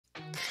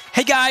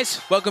Hey guys,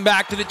 welcome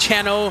back to the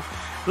channel.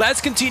 Let's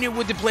continue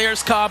with the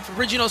Players Cup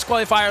Regionals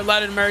Qualifier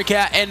Latin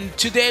America, and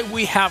today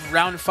we have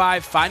round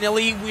 5.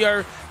 Finally, we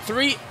are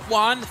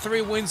 3-1,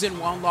 3 wins and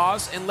 1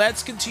 loss, and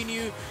let's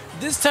continue.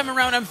 This time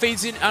around I'm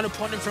facing an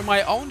opponent from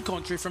my own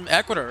country, from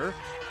Ecuador,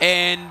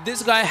 and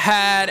this guy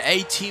had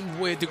a team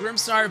with the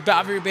Grimstar,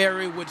 Bavary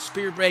Berry with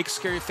Spirit Break,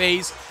 Scary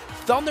Face,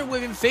 Thunder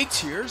Wave and Fake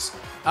Tears,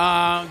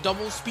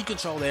 double speed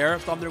control there,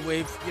 Thunder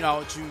Wave, you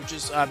know, to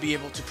just be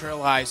able to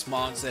paralyze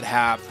mons that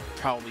have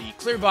probably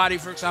clear body,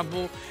 for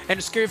example, and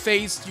a Scary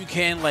Face, you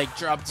can like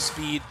drop the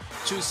speed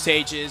 2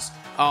 stages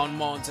on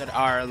mons that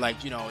are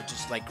like, you know,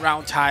 just like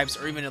ground types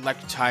or even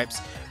electric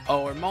types,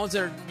 or mons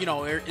that are, you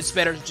know, it's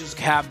better to just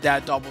have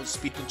that double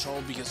speed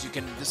control because you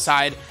can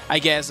decide, I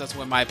guess that's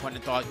what my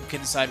opponent thought, you can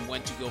decide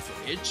when to go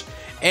for each.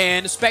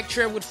 And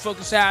Spectre with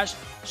Focus Sash,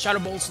 Shadow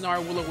Bolt,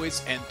 Snar,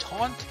 Will-O-Wisp, and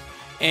Taunt.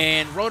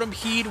 And Rotom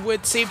Heat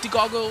with Safety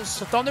Goggles,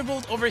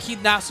 Thunderbolt,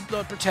 Overheat, Nasty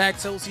Blood, Protect,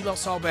 Celesteela,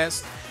 Assault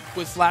Vest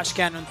with Flash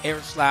Cannon,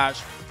 Air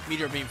Slash,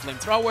 Meteor Beam,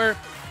 Flamethrower,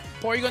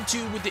 Porygon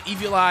 2 with the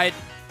Eviolite,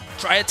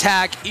 Try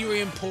Attack,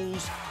 Eerie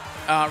Impulse,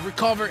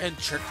 Recover, and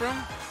Trick Room.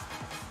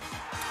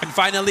 And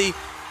finally,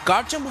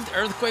 Garchomp with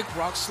Earthquake,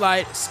 Rock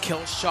Slide,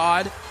 Skill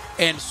Shot,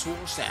 and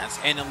Sword Stance,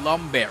 and a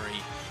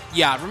Lumberry.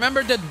 Yeah,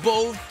 remember that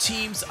both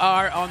teams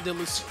are on the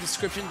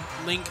description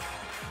link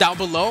down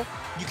below.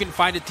 You can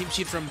find a team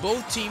sheet from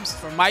both teams,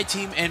 from my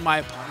team and my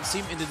opponent's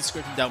team, in the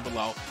description down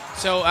below.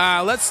 So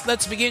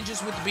let's begin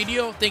just with the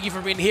video. Thank you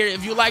for being here.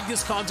 If you like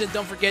this content,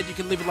 don't forget you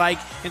can leave a like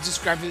and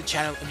subscribe to the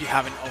channel if you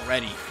haven't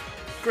already.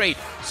 Great.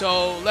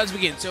 So let's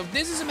begin. So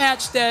this is a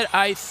match that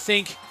I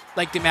think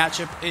like the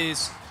matchup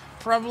is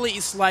probably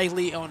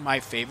slightly on my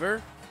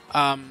favor.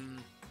 I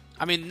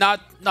mean,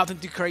 nothing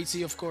too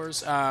crazy, of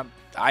course.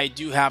 I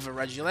do have a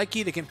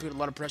Regieleki that can put a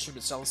lot of pressure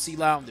with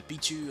Celesteela on the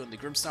Pichu, on the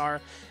Grimstar,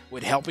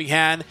 with Helping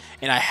Hand,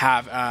 and I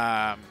have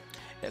a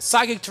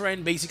Psychic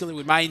Terrain basically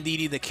with my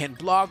Indeedee that can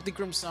block the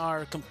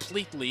Grimstar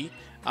completely.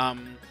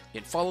 And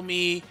Follow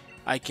Me,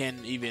 I can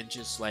even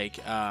just like,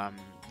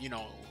 you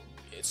know,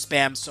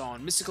 spam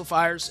some Mystical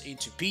Fires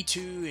into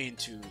P2,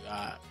 into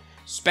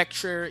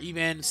Spectre,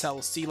 even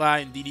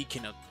Celesteela. Indeedee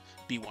cannot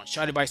be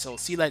one-shotted by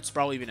Celesteela. It's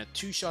probably even a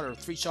 2-shot or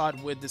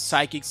 3-shot with the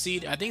Psychic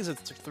Seed. I think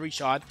it's a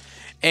 3-shot.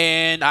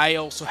 And I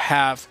also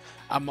have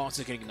a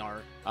monster that can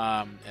ignore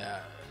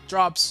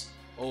drops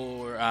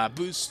or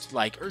boost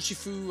like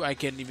Urshifu. I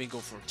can even go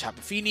for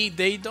Tapu Fini.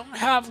 They don't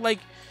have like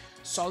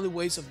solid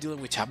ways of dealing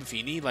with Tapu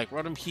Fini. Like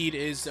Rotom Heat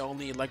is the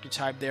only electric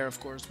type there, of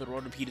course, but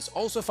Rotom Heat is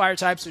also fire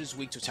type, so it's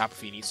weak to Tapu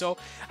Fini. So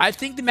I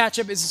think the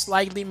matchup is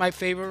slightly in my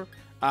favor.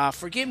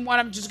 For game 1,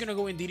 I'm just going to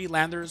go Indeedee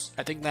Landers.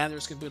 I think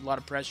Landers can put a lot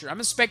of pressure. I'm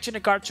expecting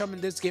a Garchomp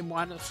in this game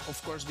 1,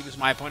 of course, because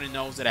my opponent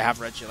knows that I have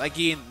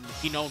Regieleki, and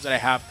he knows that I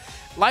have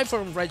Life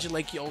Form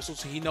Regieleki also,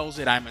 so he knows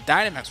that I'm a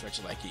Dynamax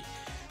Regieleki.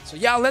 So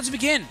yeah, let's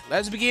begin.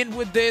 Let's begin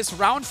with this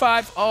round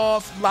 5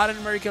 of Latin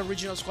America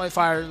Regionals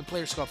Qualifier, the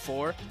Players Cup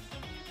 4.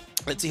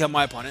 Let's see how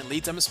my opponent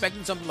leads. I'm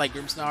expecting something like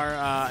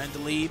Grimstar in the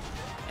lead,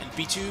 and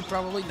P2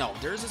 probably. No,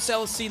 there's a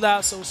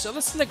Celesteela, so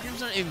Celesteela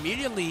Grimstar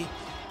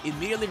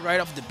immediately right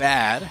off the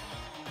bat,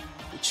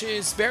 which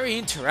is very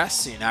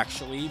interesting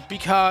actually,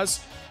 because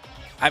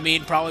I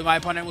mean probably my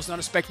opponent was not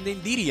expecting the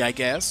Indeedee, I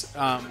guess,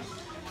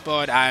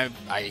 but I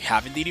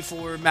have Indeedee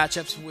for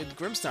matchups with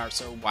Grimstar,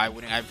 so why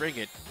wouldn't I bring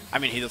it? I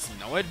mean, he doesn't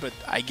know it, but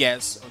I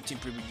guess on Team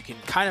Preview you can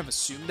kind of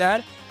assume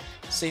that,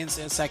 since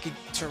Psychic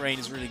Terrain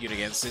is really good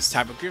against this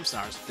type of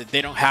Grimstars, that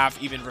they don't have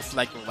even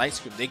Reflect or Light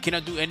Screen. They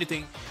cannot do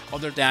anything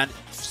other than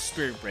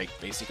Spirit Break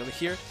basically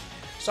here.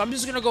 So I'm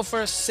just gonna go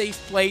for a safe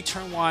play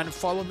turn 1,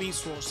 Follow Me,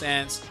 Sword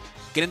Stance,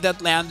 getting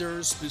that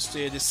Landers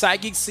boosted. The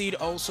Psychic Seed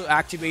also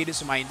activated,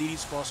 so my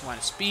Indeedee's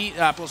 +1 speed,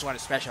 +1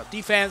 special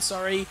defense,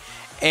 sorry.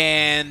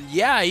 And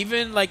yeah,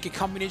 even like a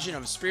combination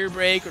of Spirit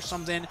Break or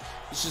something,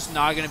 it's just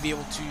not going to be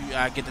able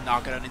to get the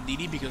knockout on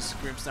Indeedee, because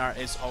Grimstar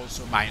is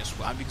also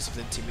 -1 because of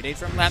the Intimidate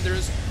from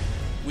Landers.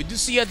 We do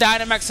see a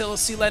Dynamax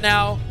Celesteela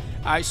now.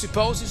 I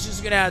suppose it's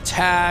just going to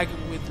attack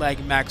with like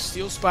Max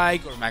Steel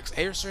Spike or Max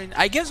Air Strain.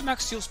 I guess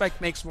Max Steel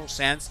Spike makes more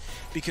sense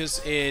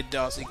because it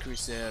does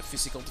increase the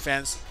physical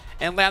defense.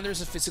 And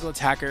Landers is a physical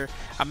attacker.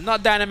 I'm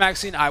not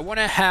Dynamaxing. I want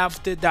to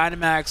have the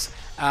Dynamax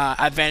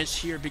advantage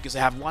here because I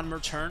have 1 more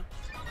turn.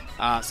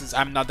 Since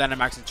I'm not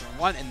Dynamaxing turn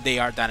 1 and they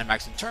are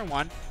Dynamaxing turn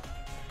 1.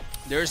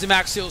 There's the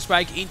Max Steel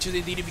Spike into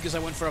the Indeedee because I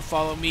went for a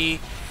Follow Me.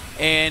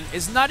 And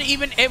it's not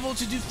even able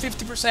to do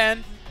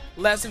 50%.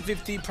 Less than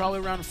 50, probably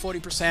around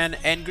 40%.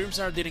 And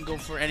Grimstar didn't go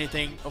for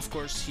anything. Of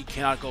course, he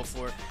cannot go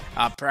for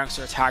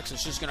Prankster attack, so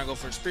it's just gonna go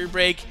for Spirit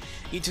Break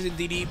into the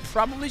Indeedee.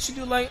 Probably should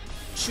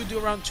do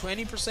around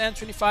 20%,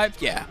 25,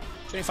 yeah,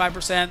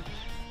 25%.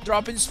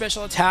 Drop in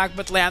special attack,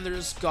 but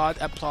Landers got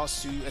a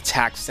 +2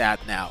 attack stat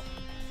now.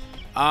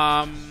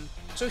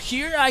 So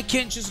here I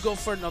can just go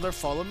for another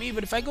Follow Me,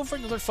 but if I go for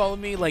another Follow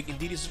Me, like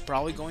Indeedee is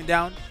probably going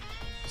down.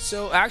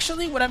 So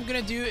actually what I'm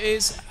gonna do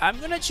is I'm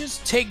gonna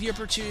just take the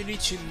opportunity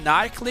to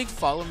not click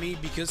Follow Me,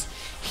 because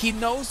he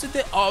knows that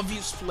the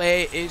obvious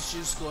play is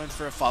just going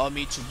for a Follow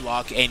Me to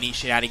block any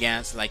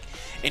shenanigans, like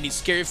any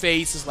Scary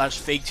Face /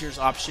 Fake Tears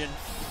option.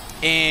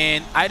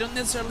 and I don't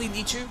necessarily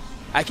need to.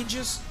 I can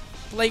just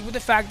play with the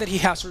fact that he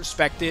has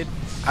respected,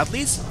 at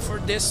least for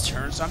this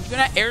turn. So I'm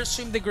gonna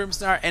airstream the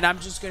Grimsnar, and I'm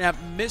just gonna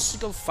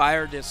mystical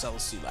fire the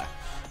Celesteela,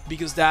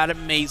 because that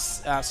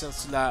makes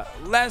Celesteela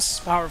less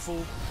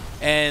powerful,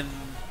 and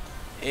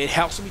it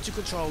helps me to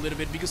control a little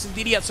bit, because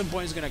Indeedee at some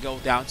point is gonna go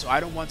down. So I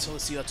don't want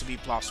Celesteela to be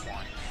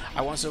 +1.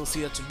 I want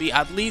Celesteela to be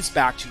at least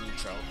back to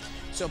neutral.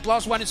 So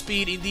 +1 in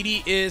speed.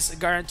 Indeedee is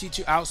guaranteed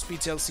to outspeed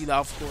Celesteela,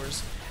 of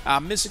course.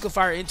 Mystical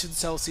Fire into the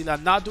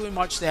Celesteela, not doing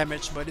much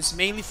damage, but it's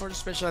mainly for the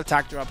special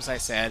attack drop, as I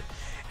said.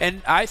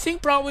 And I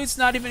think probably it's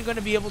not even going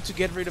to be able to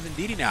get rid of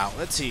Indeedee now.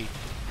 Let's see.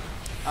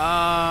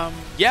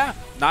 Yeah,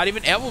 not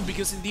even able,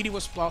 because Indeedee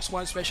was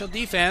 +1 special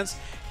defense,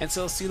 and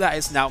Celesteela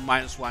is now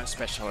 -1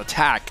 special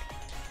attack.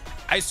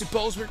 I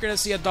suppose we're going to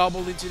see a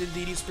double into the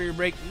Indeedee Spirit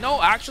Break.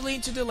 No, actually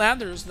into the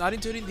Landers, not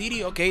into the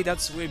Indeedee. Okay,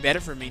 that's way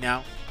better for me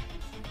now.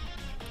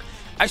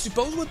 I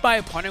suppose what my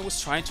opponent was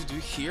trying to do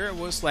here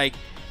was like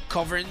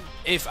covering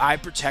if I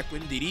protect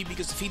with Indeedee,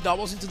 because if he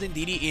doubles into the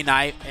Indeedee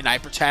and I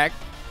protect,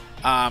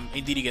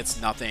 Indeedee gets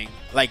nothing.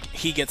 Like,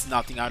 he gets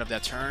nothing out of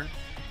that turn.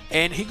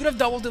 And he could have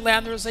doubled the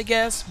Landers, I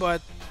guess,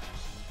 but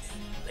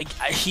like,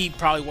 he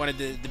probably wanted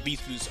the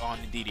beast boost on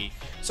Indeedee.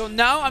 So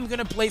now I'm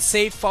gonna play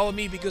safe, follow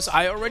me, because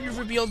I already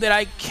revealed that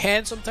I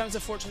can sometimes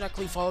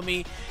unfortunately follow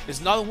me.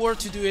 It's not worth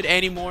to do it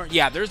anymore.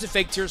 Yeah, there's the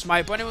fake tears. My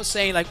opponent was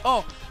saying like,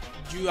 oh,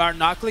 you are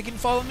not clicking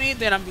follow me,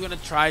 then I'm gonna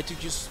try to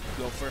just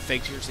go for a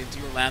fake tears into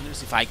your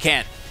Landers if I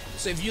can.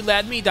 So if you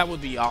let me, that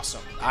would be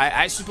awesome.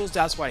 I suppose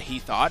that's what he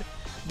thought,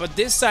 but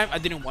this time I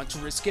didn't want to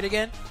risk it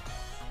again.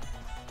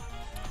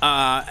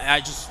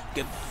 I just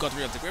got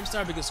rid of the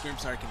Grimstar, because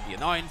Grimstar can be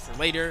annoying for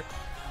later,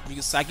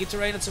 because Psychic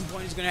Terrain at some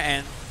point is gonna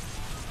end,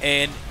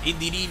 and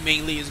Indeedee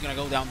mainly is gonna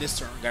go down this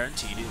turn,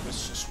 guaranteed. It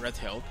was just red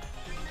hill.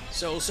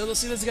 So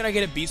Celesteela is gonna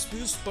get a beast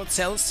boost, but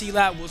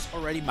Celesteela was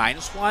already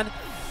 -1.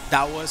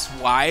 That was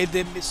why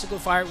the Mystical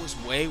Fire was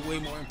way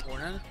more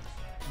important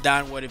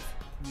than what it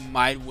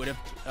would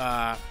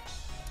have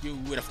you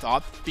would have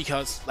thought,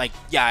 because like,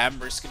 yeah, I'm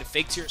risking the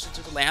fake tears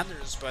into the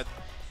Landers, but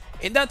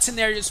in that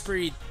scenario it's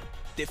pretty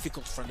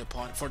difficult for the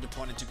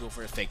opponent to go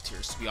for a fake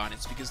tears, to be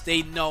honest, because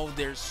they know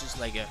there's just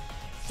like a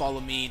follow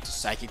me into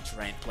Psychic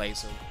Terrain play,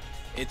 so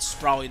it's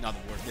probably not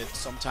worth it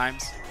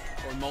sometimes,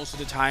 or most of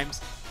the times.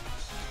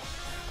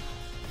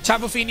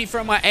 Tapu Fini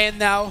from my end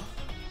now.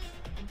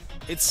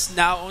 It's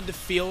now on the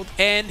field,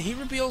 and he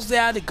reveals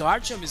that the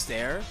Garchomp is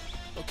there.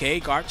 Okay,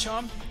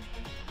 Garchomp.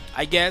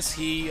 I guess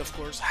he, of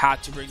course,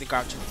 had to bring the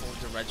Garchomp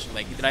for the Reggie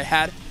Leggy that I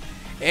had.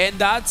 And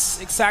that's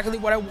exactly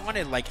what I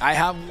wanted. Like, I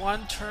have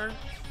one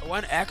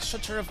extra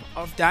turn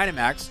of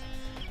Dynamax.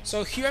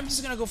 So here I'm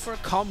just gonna go for a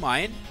Calm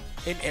Mind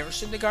and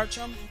Airstream the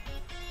Garchomp.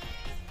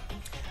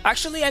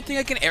 Actually, I think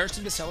I can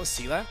Airstream the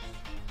Celesteela.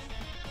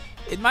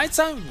 It might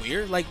sound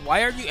weird, like,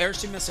 why are you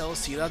Airstreaming a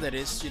Celesteela that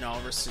is, you know,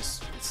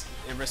 resist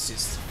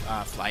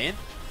flying?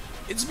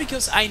 It's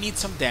because I need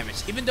some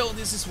damage. Even though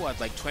this is what,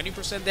 like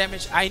 20%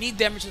 damage, I need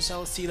damage on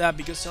Celesteela,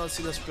 because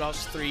Celesteela's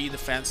 +3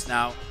 defense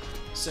now.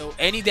 So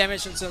any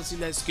damage on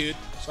Celesteela is good,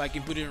 so I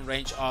can put it in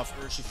range of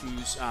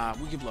Urshifu's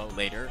Wiki Blow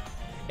later.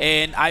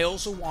 And I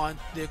also want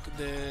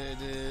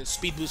the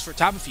speed boost for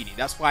Tapu Fini.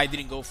 That's why I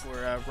didn't go for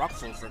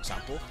Rockfall, for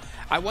example.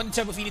 I wanted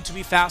Tapu Fini to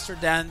be faster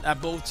than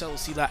both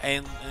Celesteela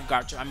and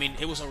Garchomp. I mean,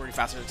 it was already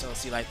faster than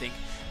Celesteela, I think,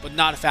 but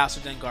not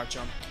faster than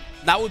Garchomp.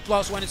 Now with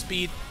 +1 in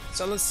speed,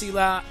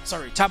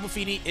 Tapu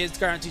Fini is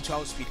guaranteed to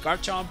outspeed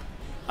Garchomp.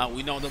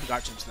 We know that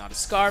Garchomp's not a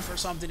Scarf or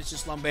something, it's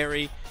just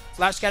Lumberry.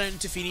 Flash Cannon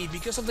into Fini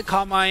because of the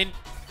Calm Mind.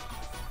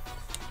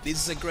 This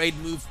is a great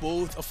move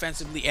both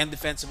offensively and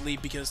defensively,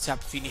 because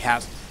Tapu Fini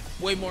has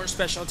way more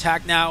special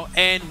attack now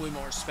and way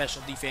more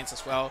special defense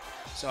as well.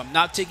 So I'm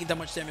not taking that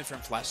much damage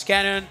from Flash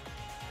Cannon.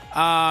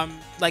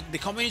 Like the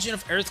combination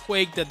of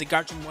Earthquake that the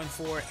Garchomp went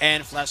for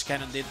and Flash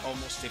Cannon did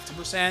almost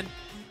 50%.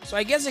 So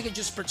I guess I can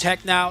just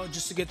protect now,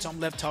 just to get some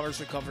leftovers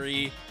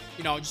recovery,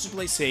 you know, just to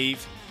play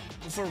safe.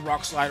 Go for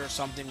Rock Slide or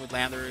something with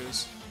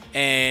Landorus,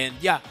 and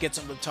yeah, get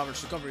some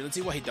leftovers recovery. Let's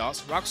see what he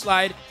does. Rock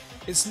Slide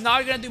is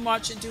not gonna do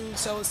much into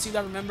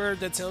Celesteela. Remember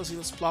that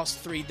Celesteela's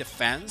 +3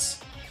 defense,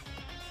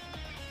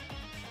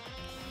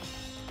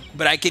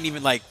 but I can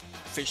even like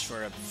fish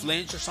for a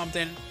flinch or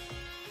something.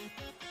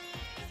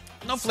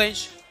 No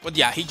flinch, but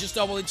yeah, he just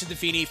doubled into the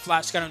Fini.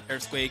 Flash Cannon,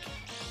 Earthquake.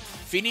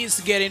 Fini is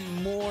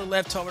getting more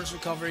leftovers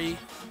recovery,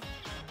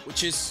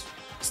 which is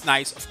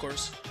nice, of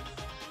course.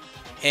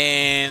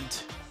 And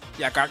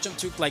yeah, Garchomp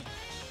took like,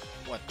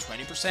 what,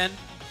 20%?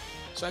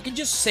 So I can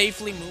just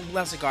safely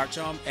Moonblast the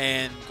Garchomp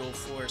and go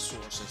for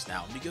Sources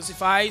now. Because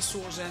if I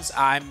Sources,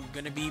 I'm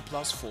going to be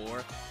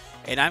 +4.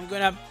 And I'm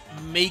going to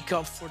make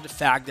up for the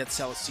fact that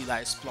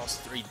Celesteela is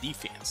 +3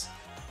 defense.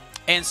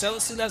 And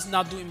Celesteela is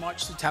not doing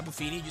much to Tapu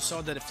Fini. You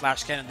saw that the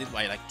Flash Cannon did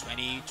like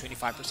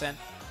 20-25%.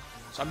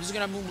 So I'm just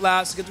going to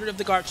Moonblast, get rid of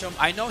the Garchomp.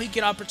 I know he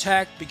cannot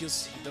Protect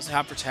because he doesn't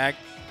have Protect.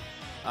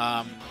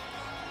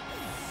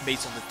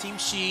 Based on the team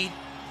sheet.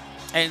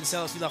 And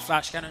Celesteela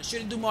Flash Cannon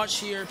shouldn't do much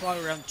here,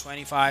 probably around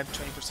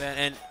 25-20%.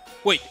 And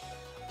wait,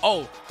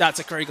 oh, that's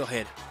a critical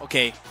hit.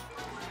 Okay,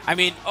 I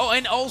mean, oh,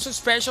 and also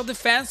special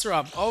defense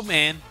drop. Oh,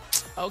 man.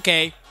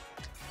 Okay.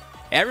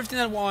 Everything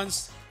at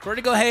once.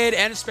 Critical hit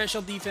and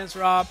special defense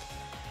drop.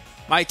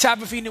 My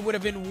Tapu Fini would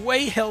have been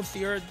way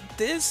healthier.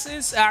 This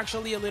is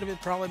actually a little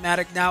bit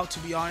problematic now, to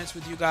be honest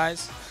with you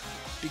guys.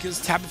 Because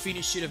Tapu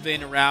Fini should have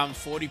been around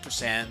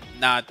 40%,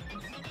 not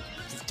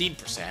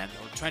 15%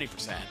 or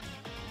 20%.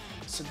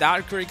 So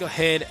that critical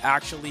hit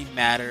actually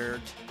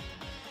mattered.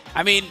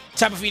 I mean,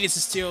 Tapu Fini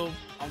is still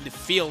on the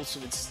field, so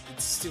it's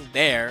still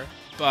there.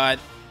 But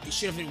it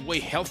should have been way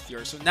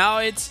healthier. So now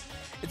it's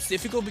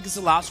difficult because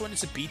the last one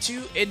is a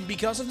P2. And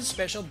because of the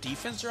special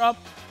defense drop,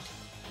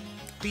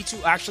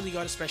 P2 actually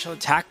got a special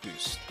attack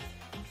boost,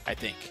 I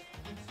think.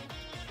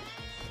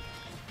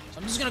 So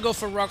I'm just gonna go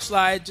for Rock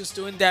Slide, just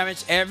doing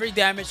damage. Every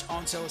damage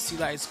on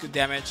Celesteela is good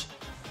damage.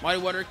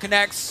 Mighty Water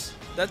connects.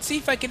 Let's see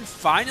if I can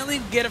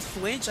finally get a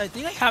flinch. I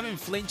think I haven't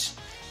flinched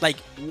like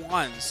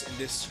once in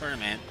this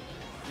tournament.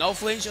 No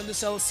flinch on the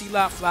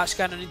Celesteela. Flash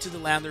Cannon into the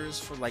landers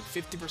for like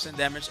 50%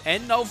 damage.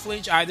 And no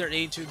flinch either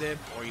into the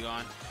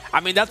Porygon.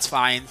 I mean, that's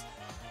fine.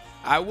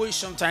 I wish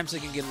sometimes I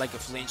can get like a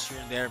flinch here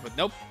and there, but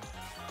nope.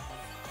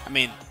 I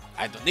mean,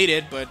 I don't need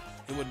it, but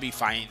it would be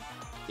fine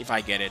if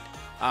I get it.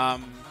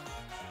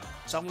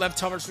 Some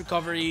leftovers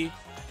recovery.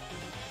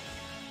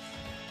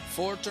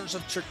 4 turns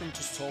of Trick Room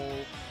to Soul.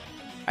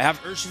 I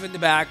have Urshifu in the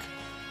back.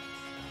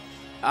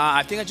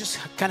 I think I just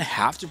kind of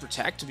have to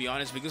protect, to be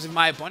honest, because if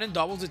my opponent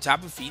doubles the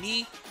Tapu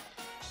Fini,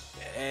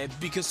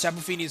 because Tapu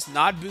Fini is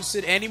not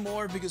boosted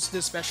anymore because of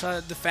the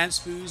special defense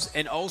boost,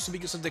 and also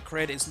because of the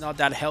crit, it's not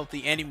that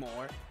healthy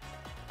anymore.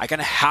 I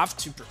kind of have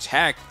to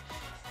protect.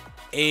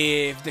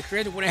 If the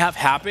crit wouldn't have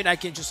happened, I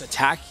can just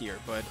attack here,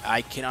 but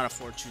I cannot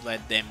afford to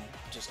let them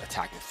just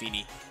attack the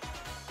Fini.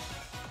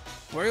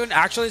 Porygon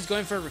actually is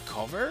going for a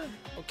recover.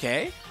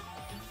 Okay.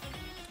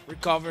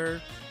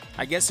 Recover.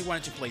 I guess he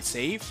wanted to play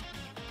safe.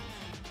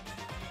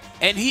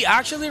 And he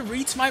actually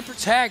reads my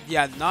protect.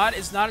 Yeah,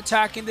 it's not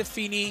attacking the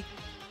Fini.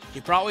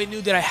 He probably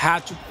knew that I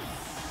had to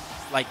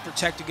like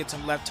protect to get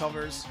some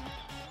leftovers.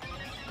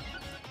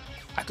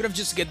 I could have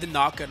just get the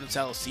knockout on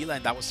Celesteela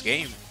and that was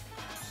game.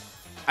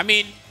 I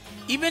mean,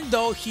 even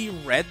though he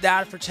read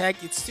that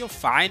protect, it's still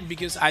fine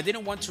because I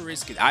didn't want to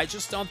risk it. I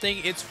just don't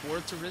think it's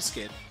worth to risk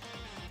it.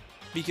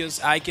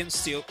 Because I can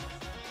still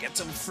get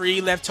some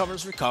free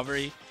leftovers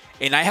recovery.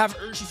 And I have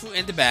Urshifu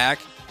in the back.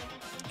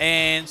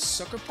 And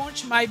Sucker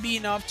Punch might be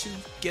enough to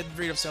get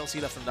rid of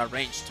Celesteela from that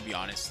range, to be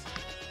honest.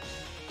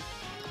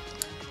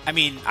 I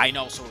mean, I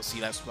know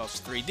Celesteela has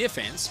 +3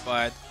 defense,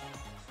 but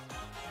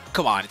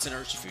come on, it's an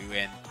Urshifu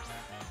and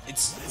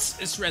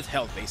it's red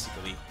health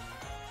basically.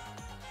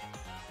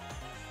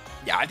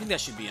 Yeah, I think that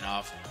should be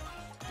enough.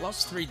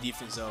 +3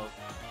 defense though.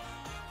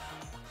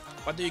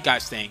 What do you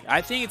guys think?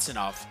 I think it's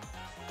enough.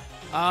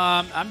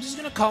 I'm just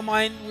gonna Calm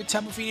Mind with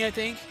Tapu Fini, I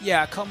think.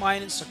 Yeah, Calm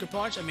Mind and Sucker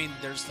Punch. I mean,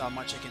 there's not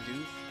much I can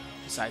do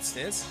besides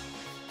this.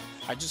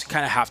 I just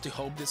kind of have to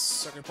hope this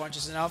Sucker Punch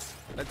is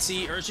enough. Let's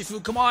see,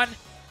 Urshifu, come on!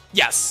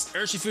 Yes,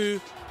 Urshifu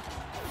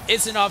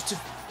is enough to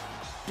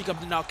pick up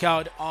the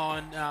knockout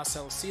on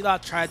Celesteela.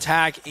 Try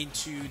attack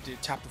into the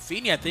Tapu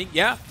Fini, I think.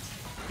 Yeah,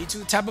 into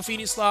the Tapu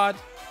Fini slot.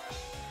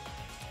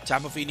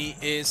 Tapu Fini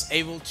is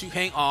able to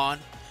hang on.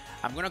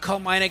 I'm gonna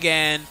Calm Mind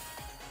again.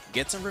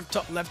 Get some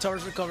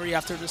leftovers recovery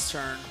after this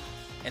turn.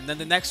 And then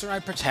the next turn I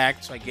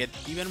protect, so I get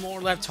even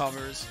more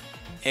leftovers.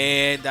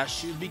 And that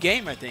should be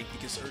game, I think,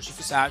 because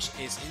Urshifu Sash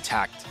is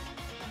intact.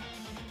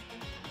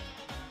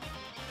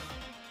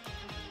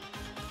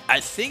 I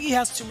think he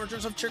has 2 more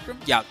turns of Trick Room.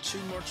 Yeah, 2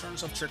 more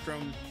turns of Trick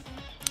Room.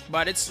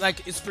 But it's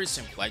pretty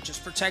simple. I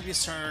just protect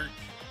this turn.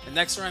 The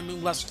next turn I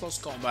move less close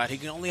combat. He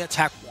can only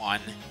attack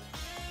 1.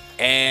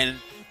 And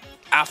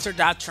after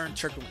that turn,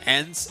 Trick Room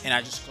ends, and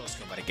I just close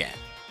combat again.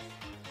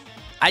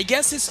 I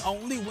guess his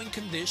only win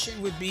condition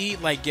would be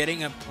like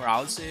getting a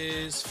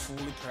paralysis,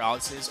 fully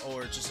paralysis,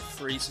 or just a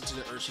freeze into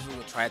the Urshifu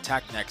will try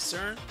attack next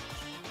turn.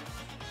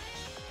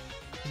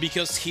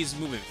 Because he's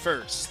moving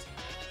first.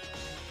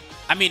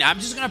 I mean, I'm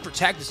just gonna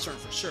protect this turn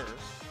for sure.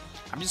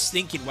 I'm just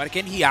thinking, what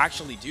can he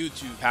actually do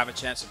to have a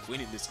chance of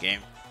winning this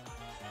game?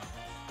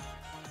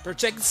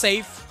 Protect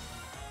safe.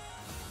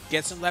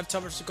 Get some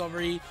leftovers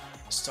recovery.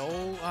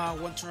 Stole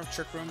 1 turn of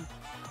Trick Room.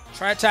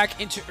 Try attack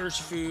into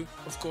Urshifu,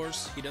 of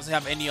course. He doesn't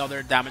have any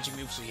other damaging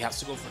moves, so he has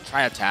to go for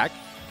try attack.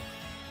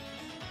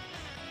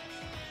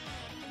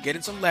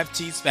 Getting some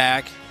lefties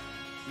back.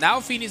 Now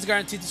Fini is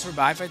guaranteed to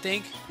survive, I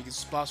think, because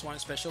it's +1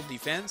 special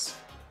defense.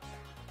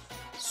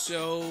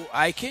 So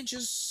I can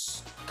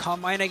just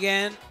Calm Mind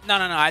again. No.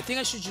 I think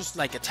I should just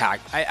like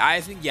attack. I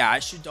think, yeah, I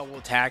should double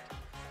attack.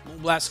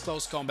 Moonblast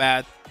close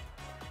combat.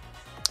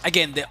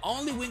 Again, the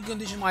only win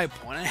condition my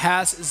opponent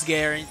has is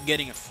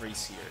getting a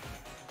freeze here.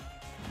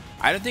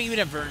 I don't think even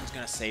a burn is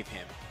gonna save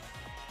him.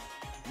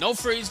 No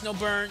freeze, no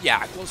burn.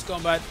 Yeah, close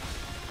combat.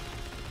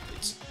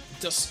 It's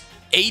just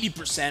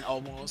 80%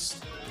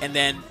 almost. And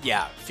then,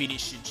 yeah, Fini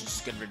should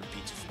just get rid of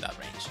P2 from that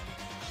range.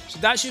 So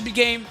that should be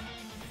game.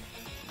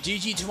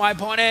 GG to my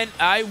opponent.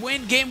 I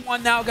win game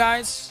 1 now,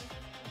 guys.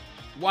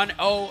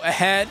 1-0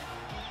 ahead.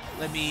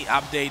 Let me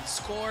update the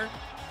score.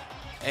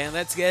 And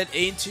let's get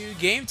into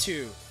game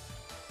 2.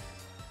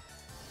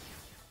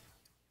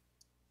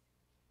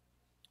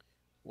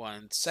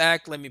 One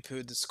sec, let me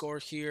put the score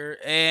here.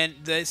 And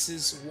this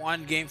is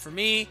 1 game for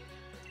me.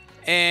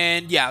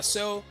 And yeah,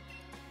 so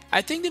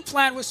I think the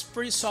plan was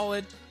pretty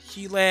solid.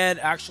 He led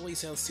actually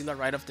Celesteela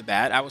right off the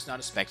bat. I was not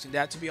expecting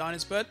that, to be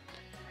honest, but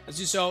as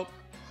you saw,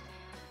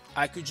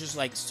 I could just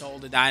like stall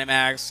the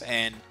Dynamax,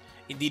 and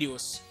indeed it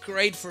was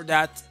great for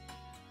that.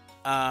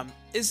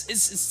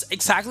 It's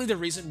exactly the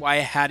reason why I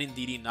had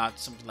Indeedee, not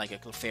something like a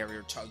Clefairy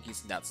or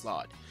Togekiss in that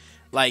slot.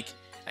 Like,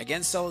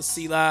 against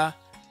Celesteela,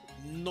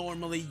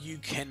 normally you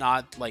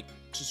cannot like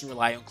just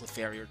rely on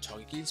Clefairy or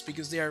Togekiss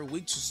because they are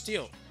weak to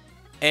Steel.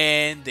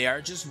 And they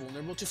are just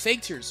vulnerable to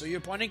Fake Tears. So your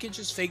opponent can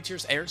just Fake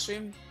Tears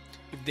Airstream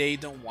if they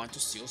don't want to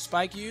Steel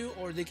Spike you,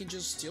 or they can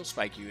just Steel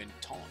Spike you and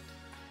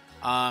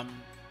taunt.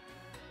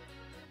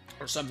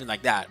 Or something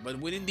like that. But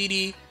with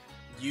Indeedee,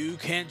 you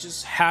can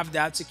just have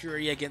that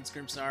security against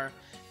Grimmsnarl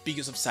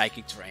because of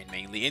Psychic Terrain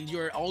mainly. And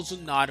you're also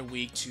not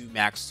weak to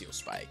Max Steel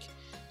Spike.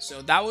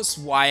 So that was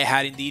why I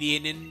had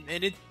Indeedee,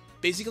 and it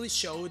basically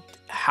showed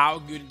how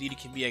good Indeedee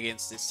can be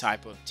against this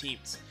type of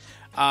teams.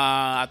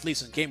 At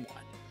least on game 1.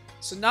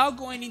 So now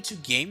going into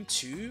game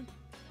 2,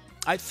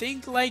 I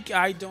think like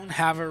I don't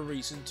have a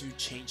reason to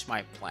change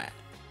my plan.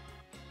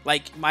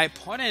 Like, my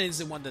opponent is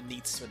the one that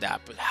needs to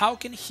adapt, but how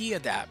can he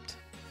adapt?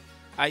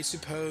 I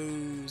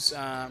suppose,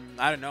 I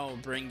don't know,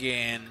 bring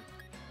in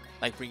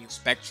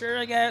Spectre,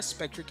 I guess.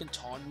 Spectre can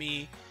taunt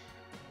me,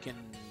 can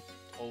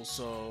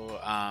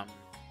also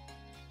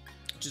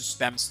just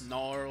spam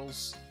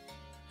Snarls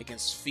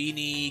against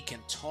Feeny, can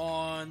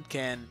taunt,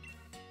 can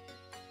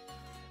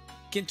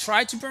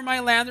try to burn my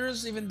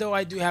Landers, even though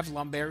I do have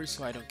Lumberry,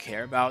 so I don't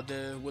care about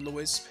the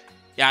Will-O-Wisp.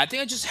 Yeah, I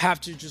think I just have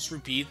to just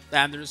repeat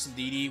Landers and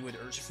Indeedee with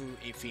Urshifu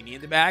and Feeny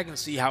in the bag and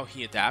see how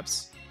he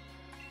adapts.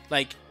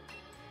 Like,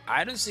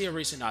 I don't see a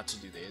reason not to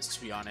do this,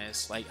 to be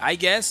honest. Like, I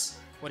guess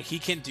what he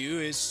can do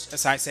is,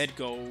 as I said,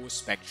 go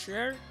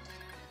Spectre.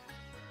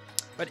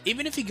 But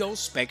even if he goes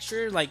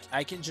Spectre, like,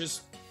 I can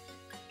just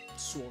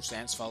Sword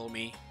Stance follow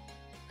me,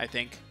 I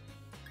think.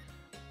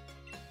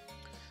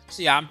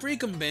 So yeah, I'm pretty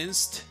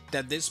convinced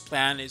that this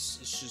plan is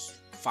just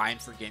fine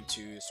for game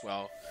 2 as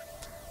well.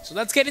 So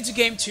let's get into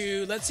game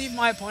 2. Let's see if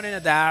my opponent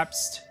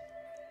adapts.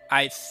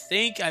 I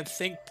think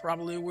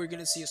probably we're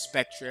gonna see a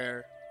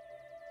Spectre.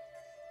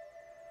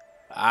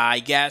 I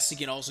guess he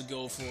can also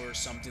go for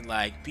something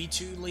like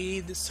P2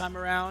 lead this time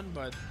around,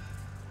 but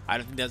I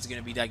don't think that's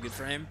gonna be that good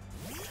for him.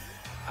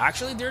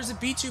 Actually, there's a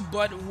P2,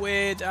 but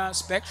with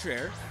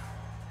Spectre.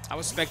 I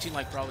was expecting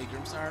like probably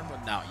Grimmsnarl,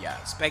 but no,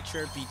 yeah,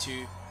 Spectre,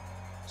 P2.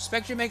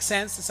 Spectre makes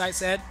sense, as I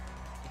said.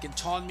 He can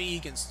taunt me, he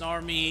can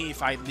snarl me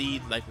if I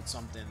lead like with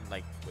something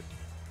like with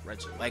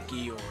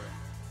Regieleki or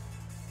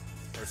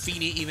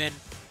Feeny even.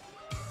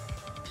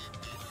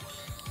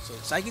 So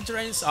Psychic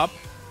Terrain is up.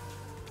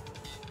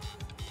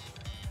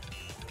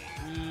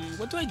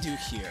 What do I do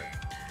here?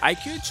 I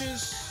could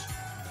just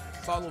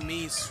follow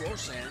me Sword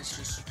Stance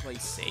just to play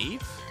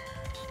safe.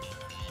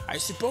 I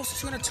suppose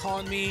it's gonna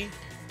taunt me.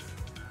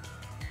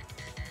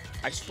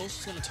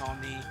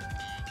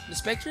 The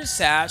Spectre is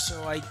Sash,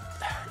 so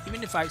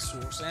even if I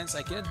Sword Stance,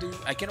 I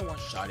cannot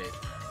one-shot it.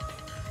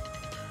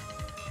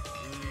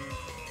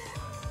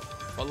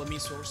 Follow me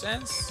Sword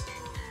Stance.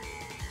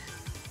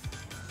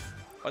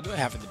 What do I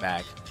have in the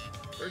bag?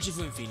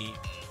 Urshifu and Feeny.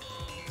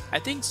 I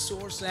think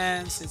Sword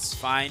Stance is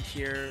fine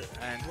here.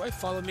 And do I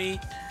follow me?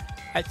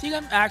 I think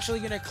I'm actually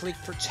gonna click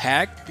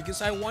Protect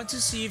because I want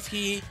to see if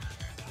he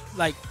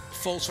like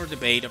falls for the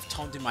bait of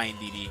taunting my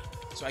Indeedee,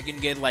 so I can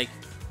get like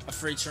a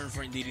free turn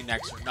for Indeedee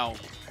next turn. No.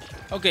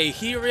 Okay,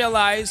 he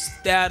realized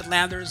that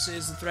Landers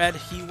is a threat.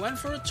 He went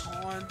for a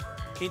taunt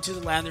into the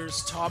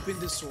Landers, topping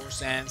the Sword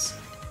Stance,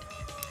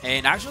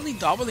 and actually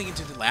doubling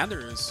into the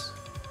Landers.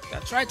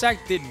 That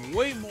Tri-Attack did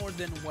way more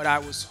than what I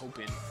was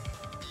hoping.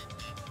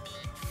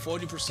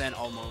 40%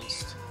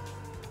 almost.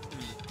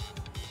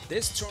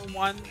 This turn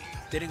 1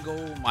 didn't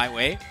go my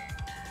way,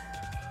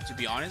 to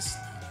be honest.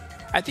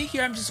 I think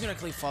here I'm just gonna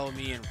click Follow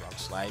Me and Rock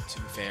Slide, to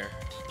be fair.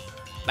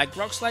 Like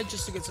Rock Slide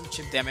just to get some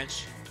chip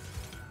damage.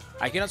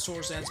 I cannot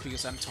Sword Stance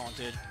because I'm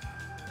taunted.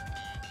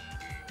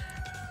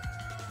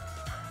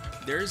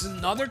 There's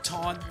another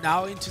taunt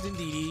now into the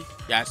Indeedee.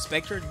 Yeah,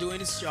 Spectre doing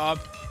his job.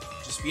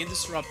 Just being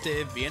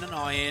disruptive, being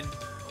annoying.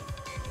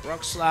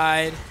 Rock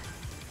Slide.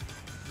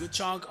 Good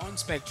chunk on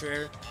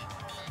Spectre.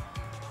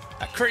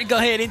 A critical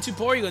hit into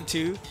Porygon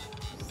 2.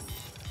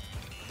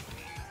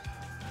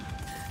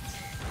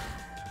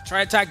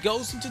 Tri-Attack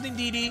goes into the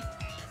Indeedee.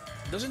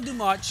 Doesn't do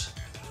much.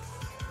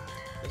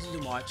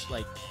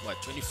 Like,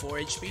 what, 24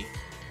 HP?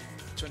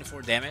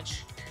 24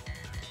 damage.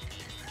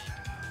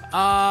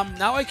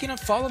 Now I cannot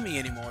follow me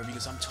anymore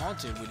because I'm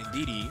taunted with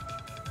Indeedee.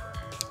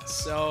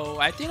 So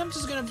I think I'm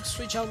just gonna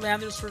switch out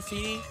Landers for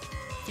Feeny.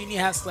 Feeny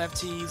has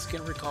lefties,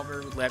 can recover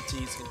with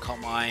lefties, can Calm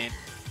Mind.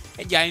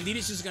 And yeah,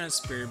 Indeedee's just gonna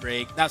Spirit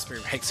Break. Not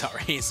Spirit Break,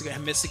 sorry. He's gonna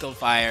Mystical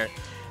Fire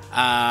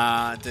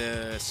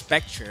the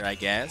Spectre, I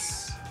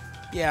guess.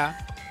 Yeah.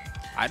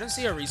 I don't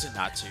see a reason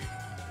not to.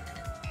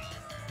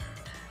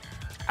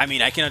 I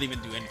mean, I cannot even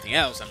do anything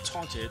else. I'm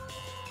taunted.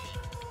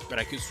 But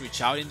I could switch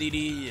out in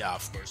DD. Yeah,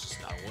 of course,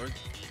 it's not worth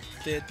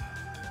it.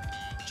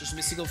 Just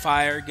Mystical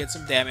Fire, get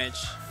some damage.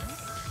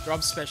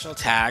 Drop special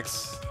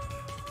attacks.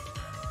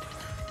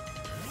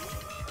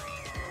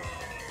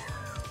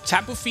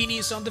 Tapu Fini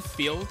is on the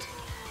field.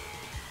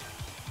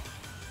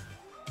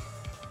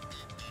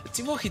 Let's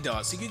see what he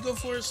does. He could go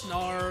for a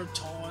Snarl,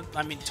 Taunt.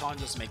 I mean, Taunt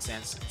doesn't make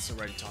sense. It's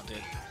already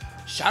taunted.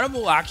 Shadow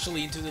Ball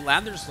actually into the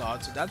lander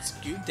slot, so that's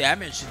good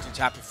damage into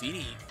Tapu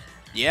Fini.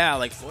 Yeah,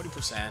 like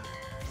 40%.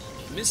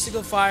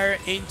 Mystical Fire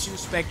into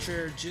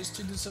Spectre just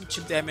to do some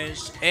chip damage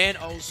and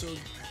also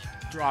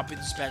drop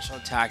in special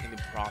attack in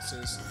the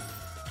process.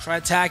 Try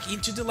attack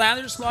into the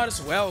lander slot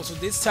as well, so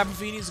this Tapu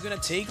Fini is gonna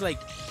take like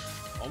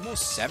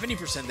almost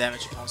 70%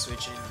 damage upon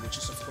switching, which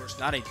is of course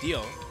not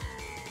ideal.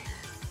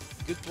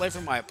 Good play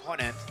from my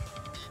opponent.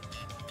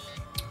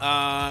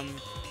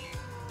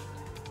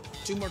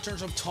 2 more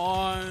turns of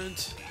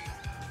taunt.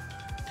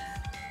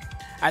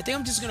 I think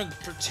I'm just gonna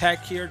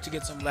protect here to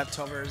get some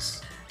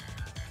leftovers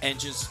and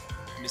just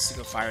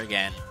Mystical Fire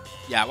again.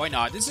 Yeah, why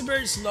not? This is a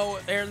very slow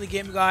early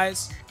game,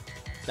 guys.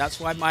 That's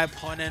what my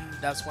opponent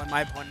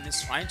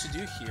is trying to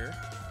do here.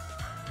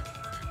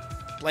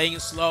 Playing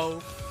it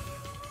slow.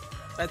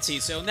 Let's see.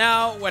 So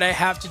now what I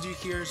have to do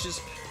here is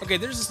just okay.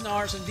 There's a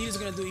Snarl, so indeed is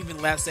gonna do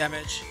even less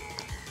damage.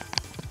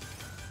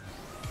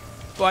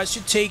 But I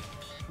should take.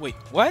 Wait,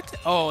 what?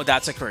 Oh,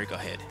 that's a critical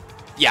hit.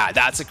 Yeah,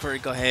 that's a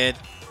critical hit.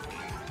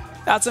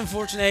 That's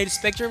unfortunate.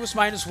 Spectre was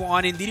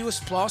 -1, indeed it was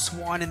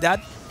 +1, and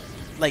that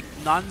like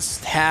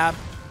non-stab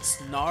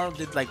Snarl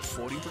did like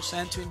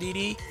 40% to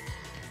Indeedee.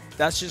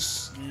 That's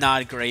just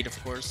not great,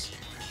 of course.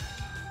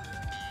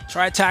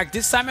 Try attack.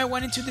 This time I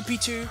went into the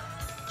P2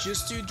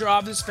 just to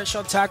drop the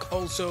special attack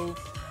also.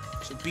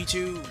 So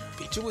P2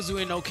 was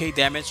doing okay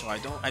damage, so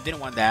I didn't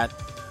want that.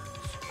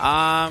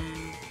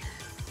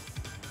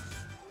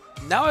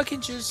 Now I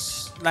can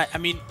just like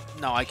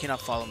no, I cannot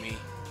follow me.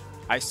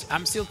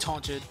 I'm still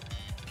taunted.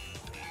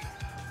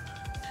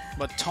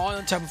 But taunt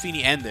on Tapu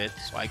Fini ended,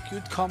 so I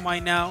could Calm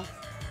Mind now.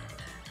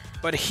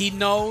 But he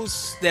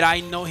knows that I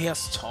know he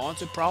has taunt,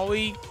 so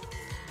probably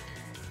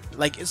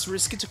like it's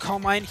risky to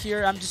Calm Mind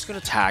here. I'm just gonna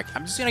attack.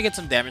 I'm just gonna get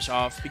some damage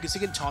off because he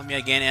can taunt me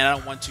again, and I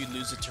don't want to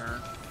lose a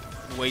turn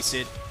and waste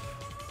it.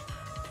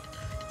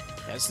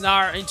 Yeah,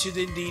 Snarl into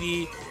the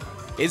Indeedee.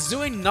 It's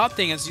doing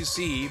nothing as you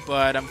see,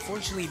 but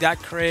unfortunately that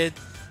crit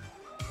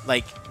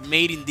like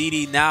made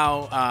Indeedee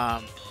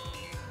now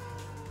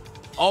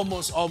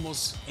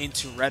almost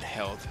into red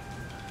health.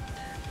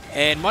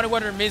 And Muddy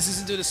Water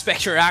misses into the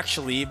Spectre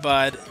actually,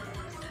 but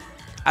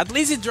at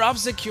least it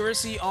drops the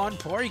accuracy on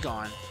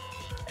Porygon.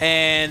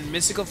 And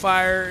Mystical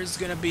Fire is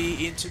gonna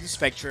be into the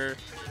Spectre.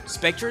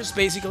 Spectre is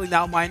basically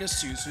now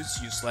 -2, so it's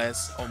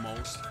useless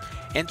almost.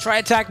 And Try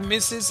Attack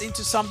misses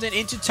into something,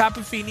 into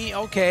Tapu Fini.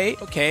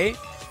 Okay.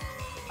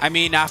 I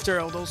mean, after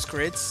all those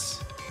crits,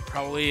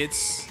 probably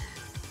it's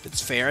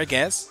fair, I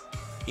guess.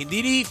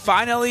 Indeedee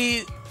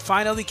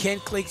finally can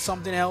click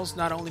something else,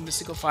 not only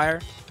Mystical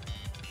Fire.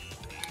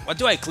 What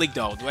do I click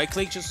though? Do I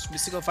click just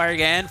Mystical Fire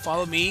again?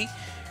 Follow me?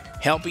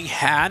 Helping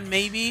Hand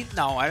maybe?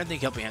 No, I don't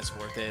think Helping Hand's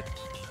worth it.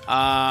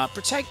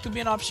 Protect could be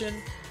an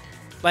option.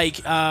 Like,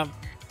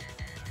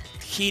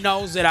 he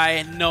knows that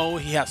I know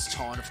he has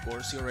taunt, of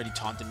course. He already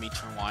taunted me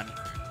turn 1.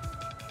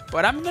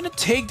 But I'm gonna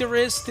take the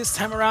risk this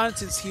time around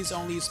since he's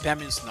only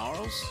spamming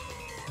Snarls.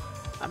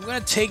 I'm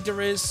gonna take the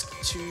risk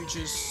to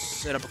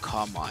just set up a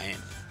Calm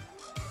Mind.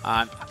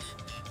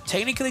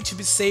 Technically, to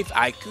be safe,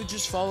 I could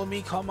just follow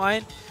me, Calm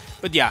Mind.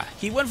 But yeah,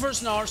 he went for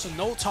Snarl, so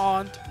no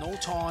taunt.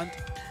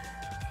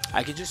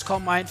 I can just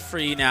Calm Mind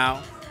free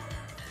now.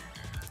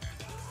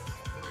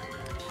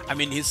 I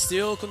mean, he's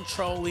still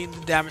controlling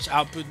the damage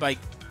output by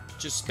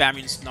just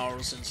spamming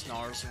Snarls and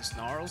Snarls and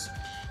Snarls.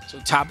 So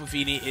Tapu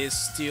Fini is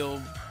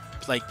still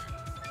like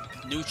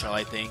neutral,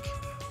 I think,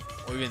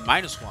 or even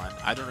 -1.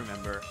 I don't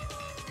remember.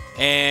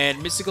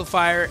 And Mystical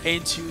Fire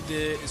into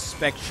the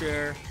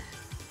Spectre,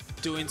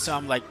 doing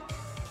some like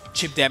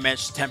chip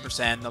damage,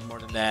 10%, not more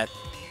than that.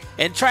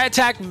 And Try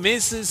Attack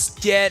misses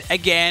yet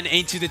again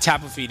into the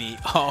Tapu Fini.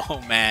 Oh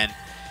man,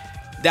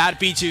 that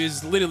P2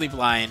 is literally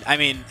blind. I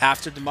mean,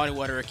 after the Muddy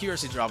Water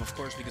accuracy drop, of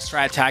course, because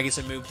Try Attack is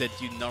a move that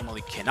you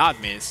normally cannot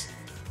miss.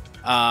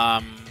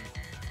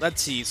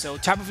 Let's see. So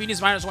Tapu Fini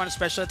is -1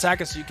 special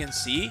attack, as you can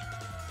see,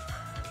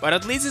 but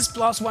at least it's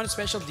 +1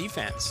 special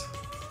defense.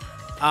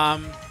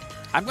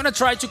 I'm gonna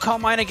try to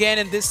Calm Mind again,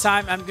 and this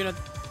time I'm gonna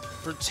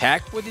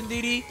protect with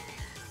Indeedee.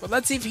 But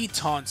let's see if he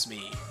taunts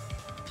me.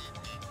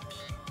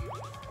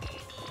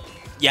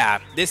 Yeah,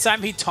 this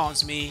time he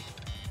taunts me.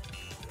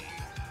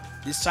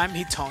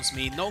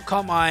 No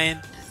Calm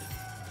Mind.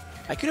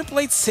 I could have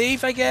played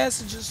safe, I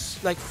guess, and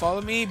just like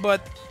follow me,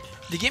 but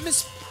the game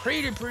is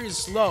pretty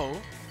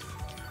slow,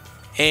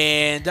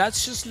 and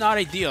that's just not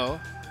ideal.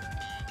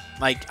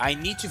 Like, I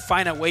need to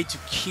find a way to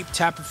keep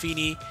Tapu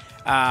Fini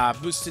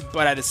boosted,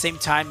 but at the same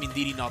time,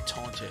 Indeedee not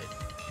taunted.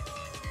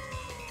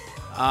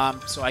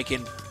 So I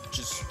can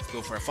just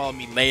go for a follow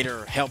me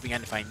later or Helping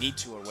Hand if I need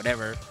to or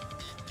whatever.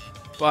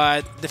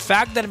 But the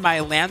fact that my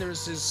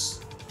Landers is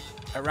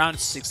around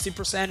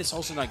 60%, it's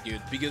also not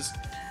good, because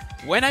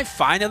when I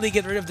finally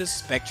get rid of this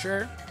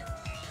Spectre,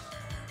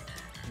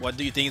 what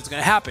do you think is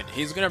going to happen?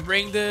 He's going to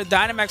bring the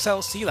Dynamax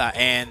Celesteela,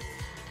 and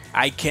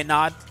I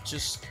cannot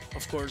just,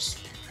 of course,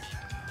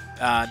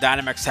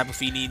 Dynamax Tapu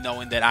Fini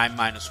knowing that I'm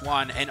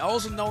 -1, and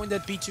also knowing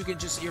that P2 can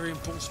just Eerie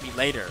Impulse me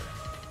later.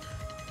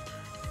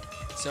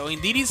 So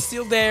Indeedee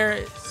still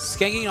there,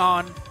 skanking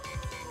on,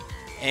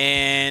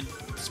 and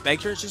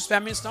Spectre is just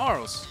spamming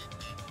Snarls.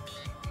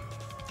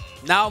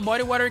 Now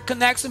Muddy Water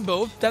connects them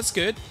both. That's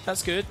good.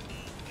 That's good.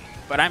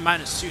 But I'm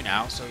 -2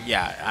 now, so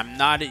yeah, I'm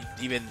not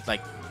even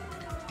like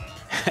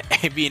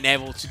being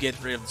able to get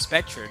rid of the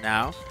Spectre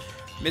now.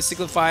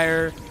 Mystical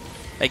Fire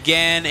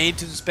again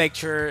into the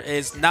Spectre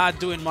is not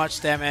doing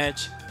much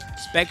damage.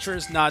 Spectre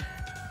is not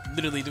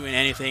literally doing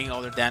anything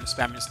other than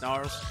spamming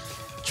Snarls.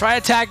 Try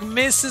Attack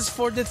misses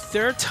for the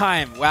 3rd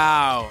time.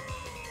 Wow.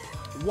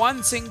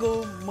 One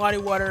single Muddy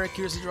Water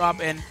accuracy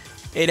drop and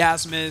it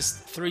has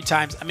missed 3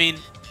 times. I mean,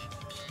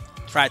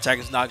 Try Attack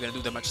is not going to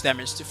do that much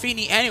damage to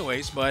Fini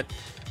anyways, but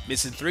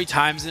missing 3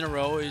 times in a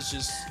row is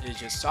it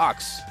just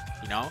sucks,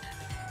 you know?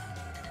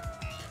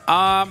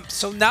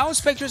 So now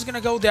Spectre is going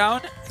to go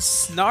down.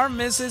 Snar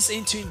misses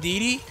into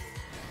Indeedee.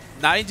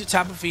 Not into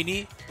Tapu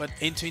Fini, but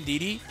into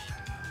Indeedee.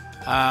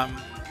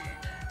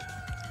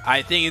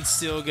 I think it's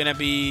still going to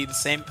be the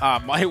same.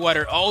 Muddy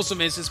Water also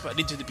misses, but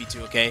into the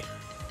P2, okay?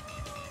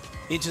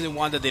 Into the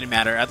one that didn't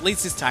matter. At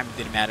least this time it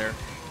didn't matter.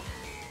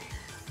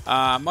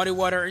 Muddy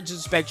Water into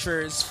the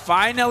Spectre is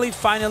finally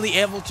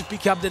able to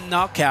pick up the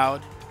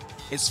knockout.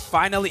 It's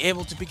finally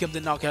able to pick up the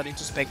knockout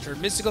into Spectre.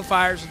 Mystical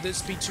Fire, so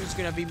this P2 is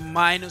going to be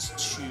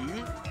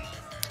 -2.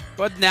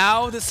 But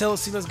now the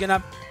Celesteela is going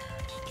to...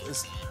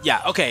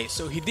 Yeah, okay,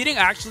 so he didn't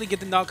actually get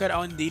the knockout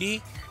on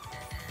Indeedee.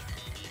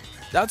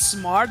 That's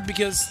smart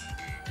because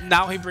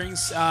now he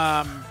brings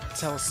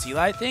Celesteela,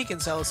 I think,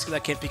 and Celesteela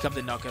can pick up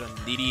the knockout on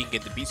Indeedee and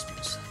get the Beast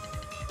Boost.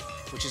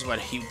 Which is what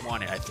he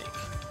wanted, I think.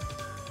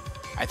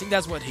 I think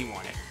that's what he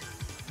wanted.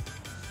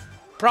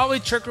 Probably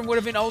Trick Room would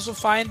have been also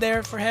fine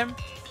there for him.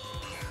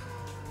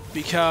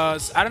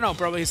 Because, I don't know,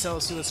 probably his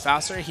Celesteela is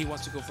faster. He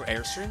wants to go for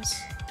Airstreams.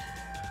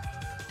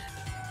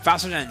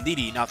 Faster than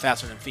Indeedee, not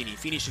faster than Fini.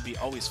 Fini should be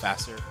always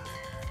faster.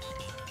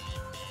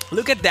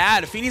 Look at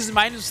that! Fini's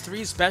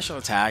 -3 special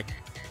attack.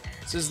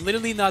 So it's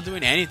literally not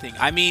doing anything.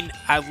 I mean,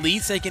 at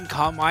least I can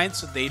Calm Mind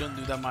so they don't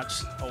do that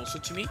much also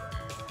to me.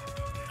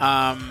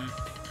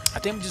 I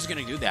think I'm just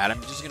going to do that.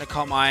 I'm just going to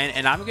Calm Mind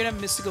and I'm going to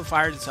Mystical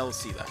Fire the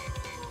Celesteela.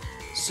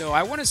 So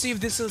I want to see if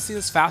this Celesteela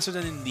is faster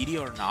than Indeedee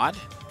or not.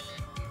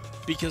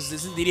 Because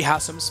this Indeedee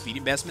has some speed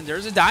investment.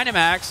 There's a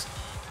Dynamax.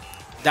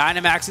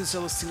 Dynamax in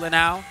Celesteela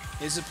now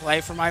is a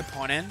play for my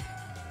opponent.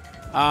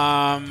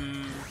 I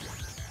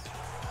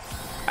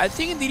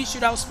think Indeedee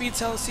should outspeed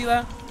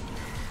Celesteela.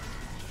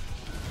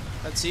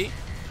 Let's see.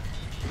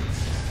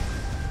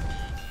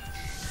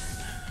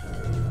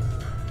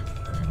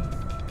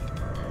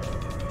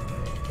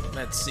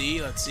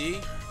 Let's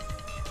see.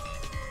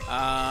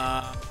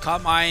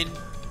 Calm Mind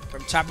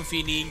from Tapu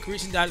Fini,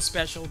 increasing that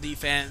special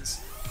defense.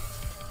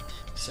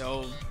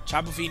 So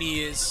Tapu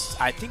Fini is,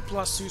 I think,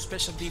 +2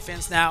 special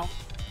defense now.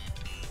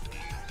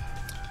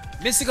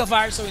 Mystical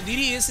Fire, so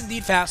Indeedee is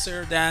indeed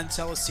faster than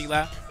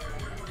Celesteela.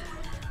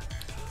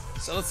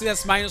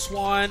 Celesteela's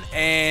 -1,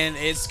 and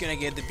it's gonna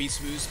get the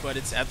Beast Boost, but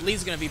it's at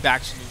least gonna be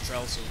back to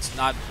neutral, so it's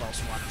not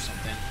 +1 or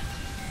something.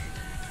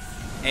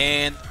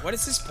 And what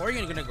is this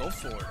Porygon gonna go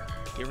for?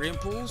 Eerie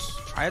Impulse?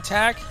 Try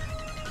Attack?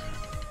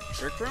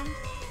 Trick Room?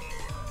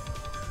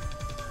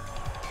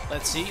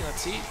 Let's see.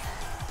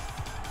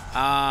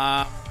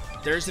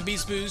 There's the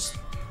Beast Boost,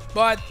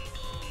 but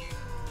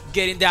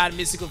getting that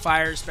Mystical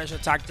Fire special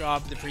attack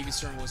drop the previous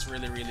turn was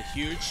really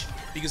huge,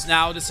 because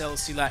now the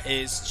Celesteela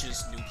is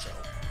just neutral.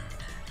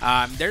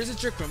 There's a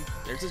Trick Room.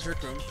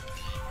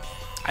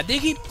 I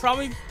think he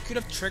probably could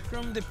have Trick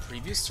Room the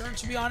previous turn,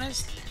 to be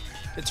honest.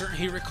 The turn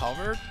he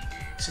recovered.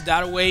 So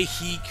that way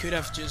he could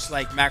have just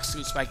like Max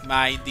 2 Spike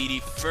my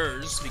Indeedee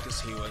first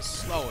because he was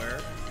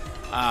slower.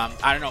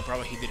 I don't know,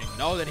 probably he didn't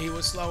know that he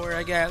was slower,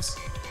 I guess.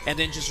 And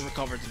then just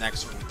recovered the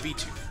next turn with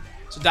V2.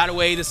 So that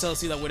way the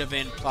Celesteela would have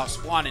been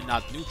 +1 and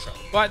not neutral.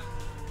 But,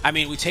 I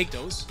mean, we take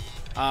those.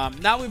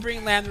 Now we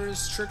bring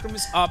Landorus. Trick Room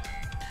is up.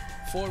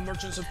 4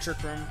 Merchants of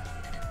Trick Room.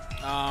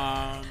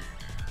 I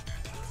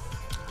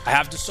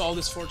have to solve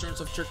this 4 turns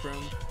of Trick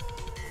Room.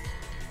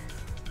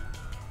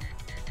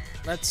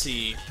 Let's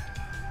see.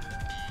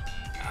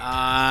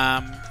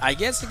 I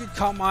guess I could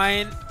Calm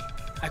Mind.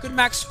 I could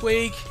Max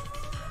Quake.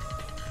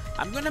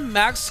 I'm gonna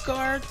Max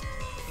Guard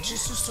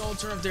just to solve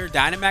turn of their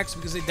Dynamax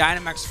because they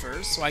Dynamax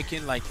first, so I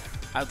can like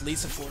at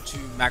least afford to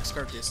Max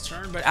Guard this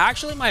turn. But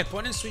actually, my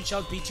opponent switched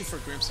out B2 for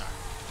Grimmsnarl.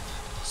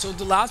 So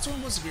the last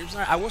one was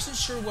Grimmsnarl. I wasn't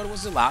sure what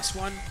was the last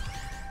one.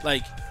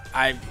 Like,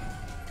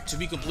 to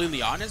be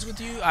completely honest with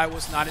you, I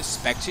was not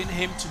expecting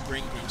him to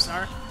bring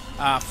Grimmsnarl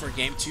for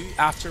Game 2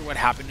 after what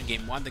happened in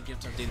Game 1. The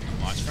Grimmsnarl didn't do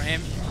much for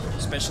him,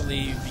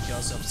 especially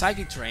because of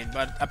Psychic Terrain.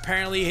 But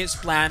apparently his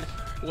plan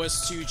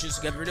was to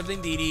just get rid of the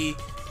Indeedee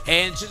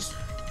and just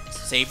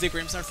save the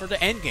Grimmsnarl for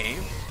the end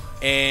game.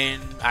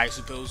 and I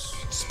suppose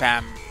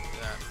spam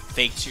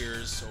fake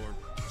tears or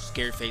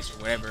scary face or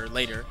whatever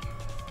later.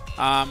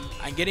 I'm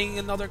getting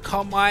another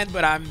Calm Mind,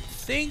 but I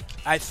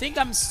think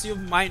I'm still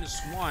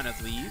 -1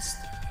 at least.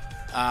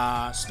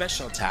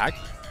 Special attack,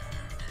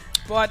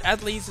 but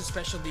at least the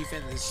special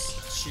defense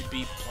should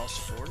be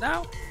 +4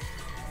 now.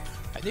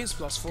 I think it's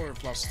 +4 or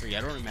 +3.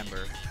 I don't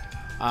remember.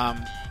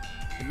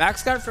 The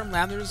max guard from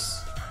Landers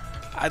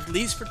at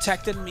least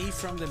protected me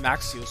from the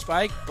max steel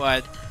spike,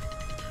 but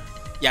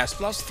yeah, it's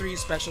 +3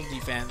 special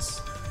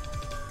defense.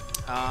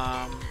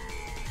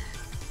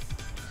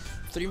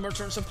 3 more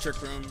turns of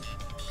Trick Room.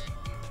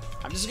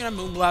 I'm just gonna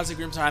Moonblast the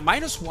Grimmsnarl. I'm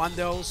 -1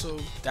 though, so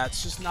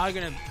that's just not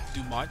gonna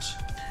do much.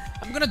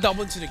 I'm gonna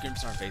double into the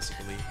Grimmsnarl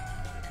basically.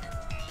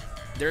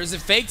 There's a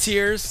fake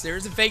tears.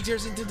 There's a fake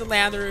tears into the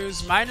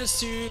Landers.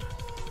 -2.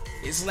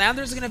 Is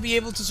Landers gonna be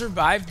able to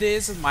survive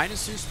this at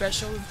 -2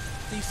 special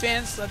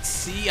defense? Let's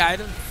see. I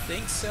don't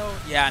think so.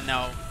 Yeah,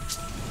 no.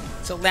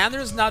 So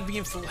Landers not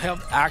being full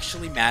health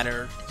actually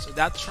mattered. So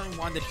that turn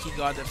 1 that he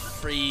got a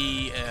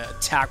free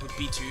attack with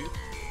B2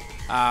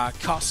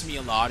 cost me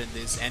a lot in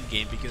this end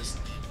game, because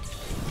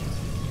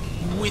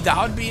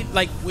without being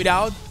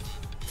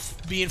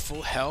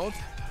full health,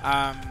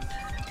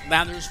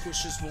 Landers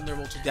was just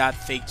vulnerable to that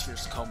fake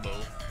tears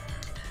combo.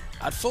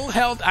 At full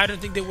health, I don't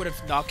think they would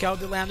have knocked out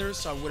the Landers,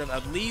 so I would have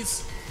at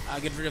least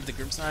get rid of the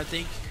Grimmsnarl, I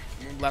think.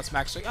 Moonblast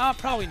max strike,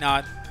 probably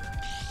not,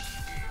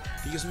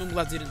 because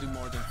Moonblast didn't do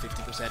more than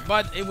 50%,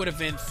 but it would have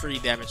been free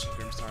damage to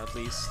Grimmsnarl at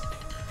least.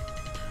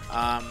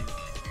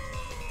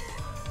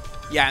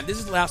 Yeah, and this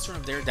is the last turn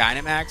of their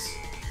Dynamax.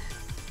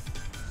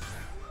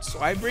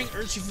 So I bring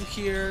Urshifu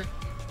here.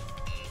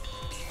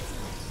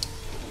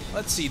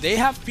 Let's see, they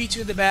have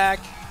P2 in the back.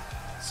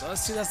 So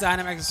let's see that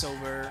Dynamax is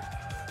over.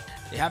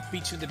 They have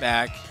P2 in the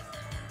back.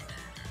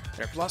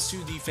 They're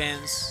 +2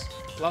 defense,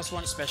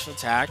 +1 special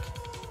attack.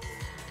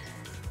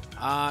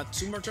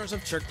 2 more turns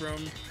of Trick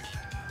Room.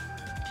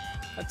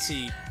 Let's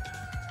see.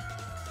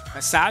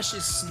 My Sash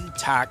is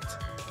intact.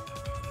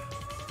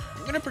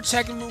 I'm gonna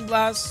protect the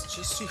Moonblast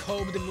just to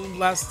hope the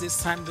Moonblast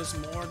this time does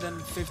more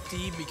than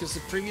 50, because the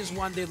previous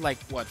one did like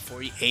what,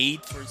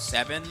 48,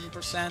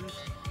 47%.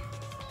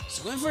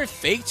 So going for a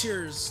fake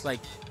tears like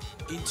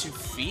into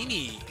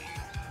Feeny.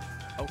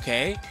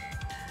 Okay.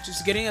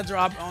 Just getting a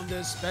drop on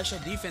the special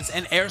defense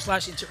and air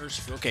slash into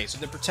Urshifu. Okay, so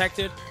they're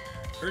protected.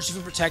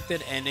 Urshifu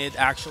protected, and it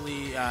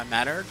actually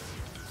mattered.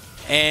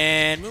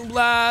 And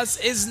Moonblast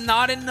is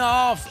not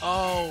enough.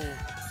 Oh.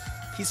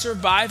 He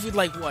survived with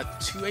like what,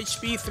 2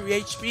 HP, 3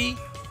 HP?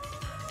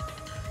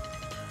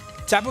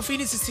 Tapu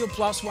Phoenix is still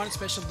 +1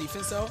 special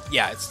defense though.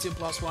 Yeah, it's still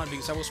 +1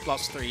 because I was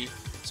 +3.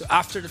 So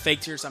after the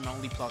fake tears, I'm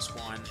only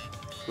 +1.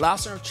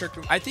 Last turn of Trick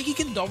Room. I think he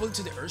can double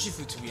into the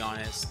Urshifu, to be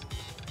honest.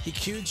 He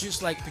could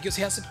just like, because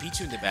he has a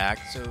P2 in the back,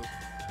 so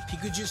he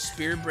could just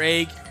Spear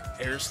Break,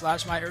 Air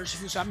Slash my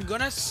Urshifu. So I'm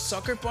gonna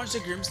Sucker Punch the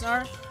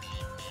Grimmsnarl.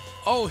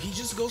 Oh, he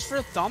just goes for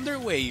a Thunder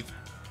Wave.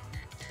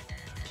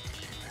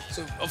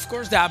 So of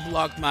course that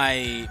blocked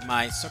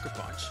my Sucker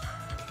Punch.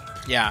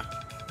 Yeah.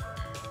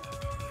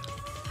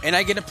 And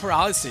I get a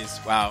Paralysis.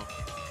 Wow.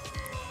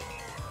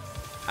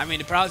 I mean,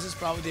 the Paralysis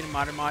probably didn't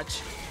matter much.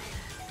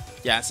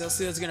 Yeah,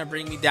 Celesteela's gonna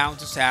bring me down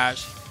to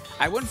Sash.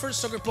 I went for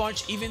Sucker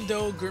Punch even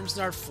though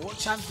Grimmsnarl 4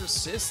 times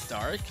resists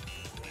Dark.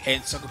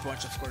 And Sucker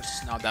Punch, of course,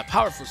 is not that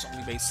powerful. It's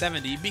only base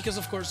 70 because,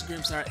 of course,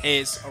 Grimmsnarl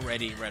is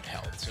already red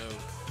health. So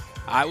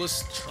I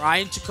was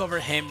trying to cover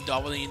him,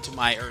 doubling into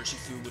my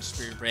Urshifu with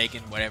Spirit Break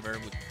and whatever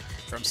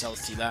from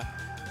Celesteela.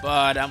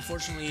 But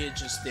unfortunately, it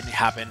just didn't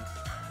happen.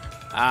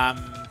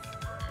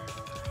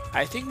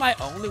 I think my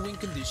only win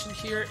condition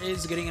here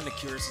is getting an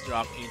accuracy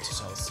drop into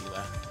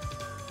Celesteela.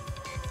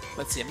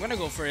 Let's see, I'm gonna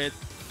go for it.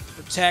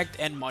 Protect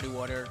and Muddy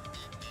Water.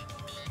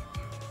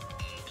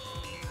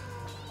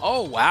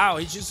 Oh wow,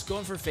 he's just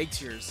going for fake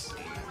tears.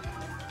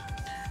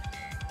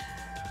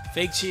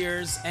 Fake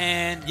tears,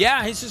 and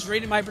yeah, he's just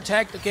raiding my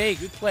protect. Okay,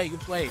 good play, good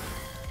play.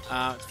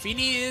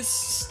 Feeny is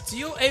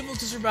still able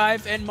to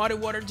survive, and Muddy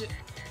Water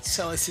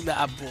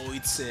Celesteela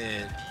avoids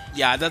it.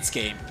 Yeah, that's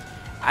game.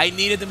 I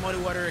needed the Muddy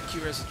Water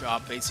accuracy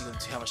drop basically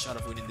to have a shot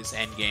of winning this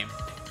end game.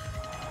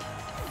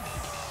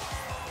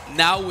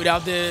 Now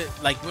without the,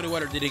 like, Muddy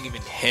Water didn't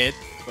even hit,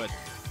 but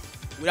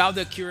without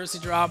the accuracy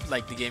drop,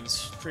 like, the game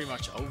is pretty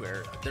much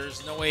over.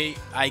 There's no way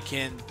I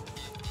can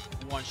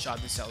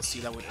one-shot the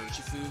Celesteela with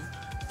Urshifu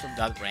from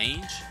that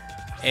range,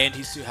 and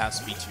he still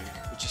has B2,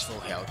 which is full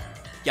health.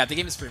 Yeah, the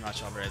game is pretty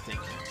much over, I think.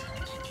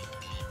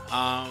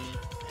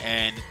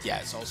 And yeah,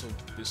 it's also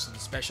boosting the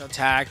special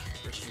attack.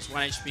 Urshifu's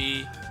 1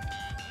 HP.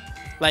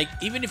 Like,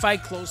 even if I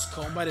close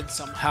combat and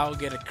somehow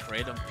get a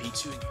crit on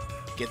P2 and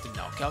get the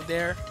knockout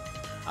there,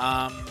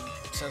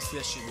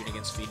 Celesteela should win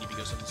against Feeny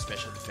because of the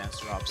special defense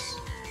drops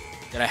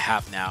that I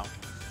have now.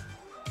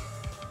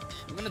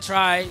 I'm gonna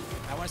try.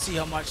 I want to see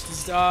how much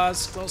this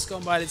does. Close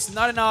combat, it's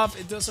not enough.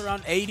 It does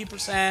around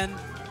 80%.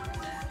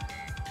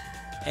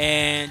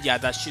 And yeah,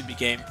 that should be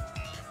game.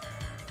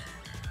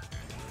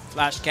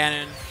 Flash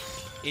Cannon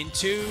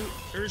into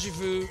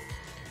Urshifu,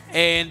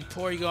 and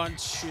Porygon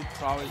should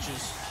probably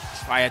just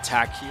try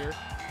attack here.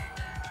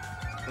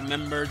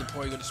 Remember, the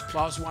Porygon is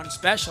 +1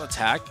 special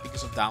attack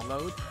because of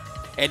download,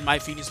 and my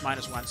Fini is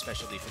 -1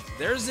 special defense.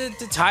 There's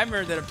the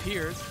timer that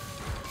appeared.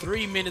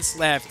 3 minutes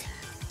left.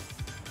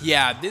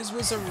 Yeah, this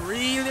was a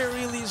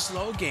really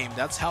slow game.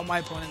 That's how my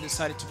opponent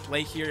decided to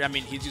play here. I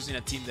mean, he's using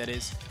a team that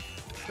is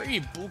pretty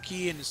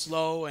bulky and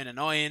slow and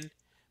annoying.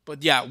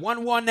 But yeah,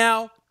 1-1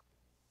 now.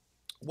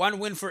 1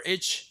 win for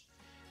each.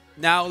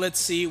 Now let's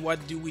see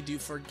what do we do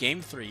for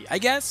game 3. I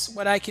guess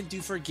what I can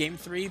do for game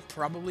 3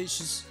 probably is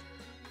just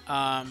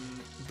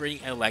bring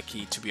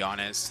Alecki, to be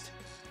honest.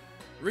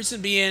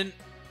 Reason being,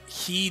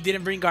 he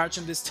didn't bring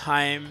Garchomp this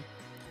time.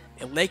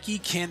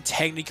 Alecki can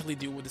technically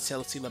do with the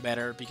Celesteela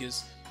better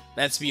because,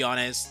 let's be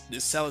honest, the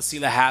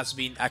Celesteela has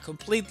been a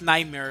complete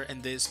nightmare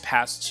in these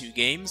past 2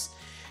 games.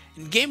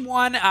 In game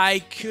 1, I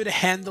could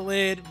handle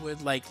it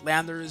with like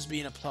Landers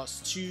being a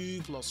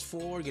 +2,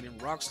 +4, getting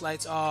Rock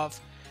Slides off,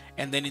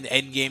 and then in the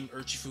end game,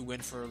 Urshifu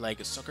went for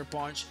like a Sucker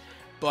Punch.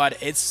 But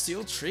it's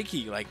still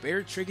tricky, like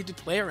very tricky to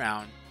play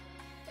around.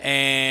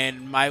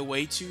 And my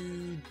way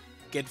to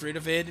get rid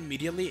of it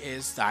immediately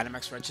is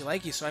Dynamax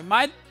Regieleki. So I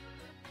might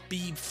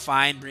be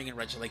fine bringing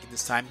Regieleki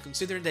this time,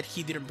 considering that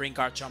he didn't bring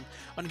Garchomp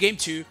on game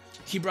 2.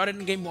 He brought it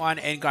in game 1,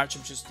 and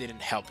Garchomp just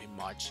didn't help him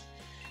much.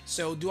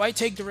 So do I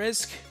take the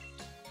risk?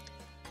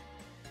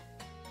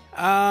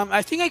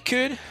 I think I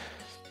could,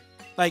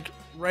 like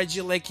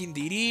Regieleki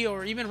Ndidi,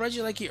 or even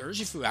Regieleki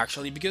Urshifu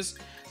actually, because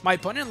my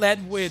opponent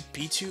led with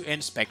P2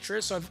 and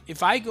Spectre. So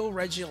if I go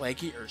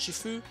Regieleki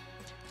Urshifu,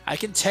 I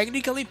can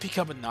technically pick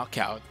up a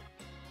knockout.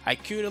 I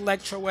could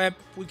Electro Web,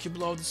 Wiki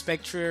Blow the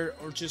Spectre,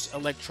 or just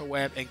Electro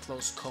Web and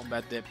Close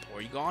Combat the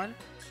Porygon,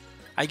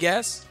 I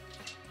guess.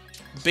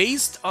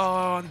 Based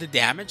on the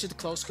damage that the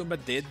Close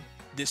Combat did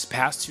this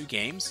past 2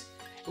 games,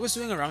 it was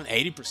doing around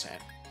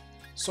 80%.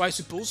 So I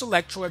suppose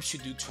Electro Web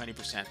should do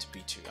 20% to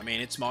P2. I mean,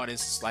 it's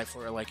modest, Slide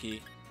for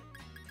Alecki.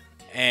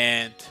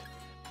 And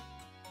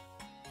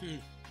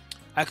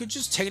I could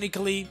just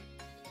technically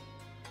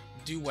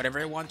do whatever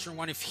I want turn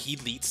 1 if he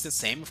leads the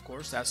same, of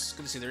course. That's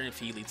considering if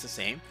he leads the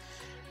same.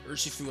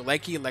 Urshifu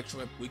Alecki, Electro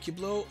Web Wiki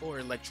Blow, or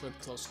Electro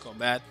Web Close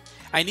Combat.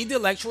 I need the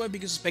Electro Web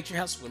because Spectre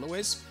has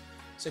Will-O-Wisp.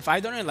 So if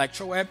I don't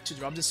Electro Web to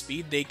drop the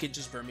speed, they can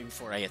just burn me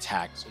before I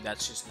attack. So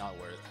that's just not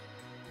worth.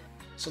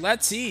 So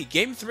let's see.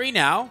 Game 3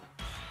 now.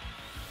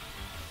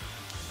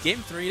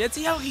 Game 3. Let's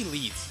see how he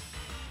leads.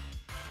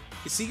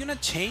 Is he gonna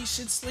change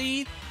its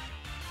lead?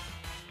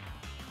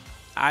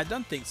 I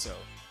don't think so.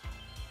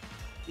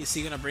 Is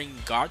he gonna bring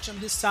Garchomp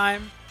this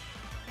time?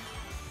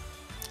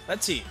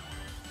 Let's see.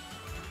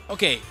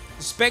 Okay,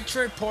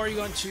 Spectre,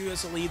 Porygon 2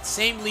 as a lead.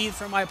 Same lead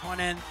from my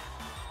opponent.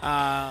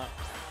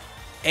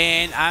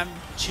 And I'm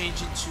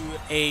changing to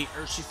a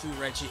Urshifu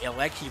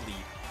Regieleki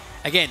lead.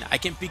 Again, I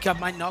can pick up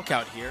my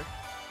knockout here.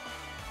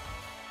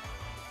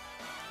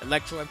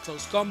 Electro Web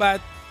Close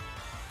Combat.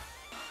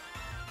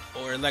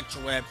 Or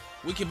Electro Web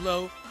Wiki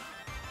Blow.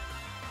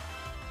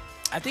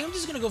 I think I'm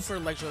just gonna go for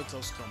Electro Web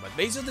Close Combat.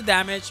 Based on the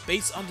damage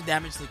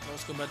that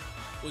Close Combat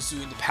was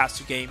doing the past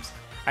 2 games,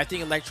 I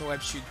think Electro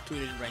Web should put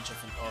it in range of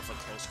a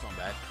Close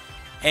Combat.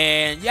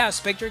 And yeah,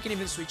 Spectre can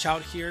even switch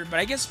out here, but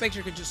I guess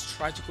Spectre can just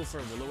try to go for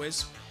a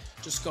Will-O-Wisp,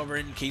 just cover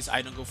it in case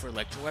I don't go for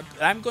Electro Web.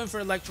 But I'm going for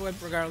Electro Web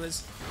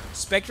regardless.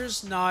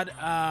 Spectre's not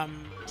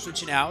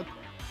switching out.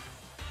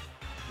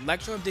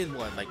 Electro Web did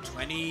what, like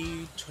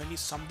 20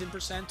 something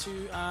percent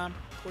to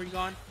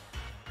Porygon?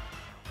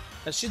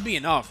 That should be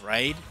enough,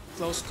 right?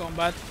 Close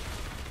Combat.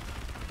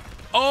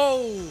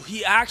 Oh,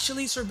 he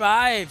actually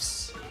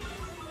survives.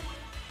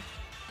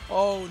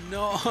 Oh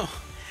no.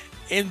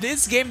 In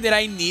this game that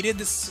I needed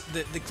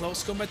the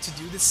Close Combat to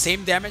do the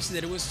same damage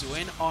that it was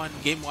doing on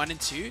game 1 and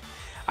 2,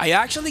 I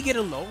actually get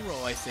a low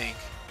roll, I think.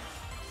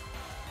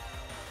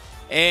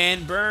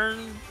 And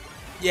burn,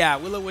 yeah,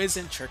 Will-O-Wisp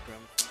and Trick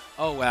Room.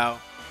 Oh wow.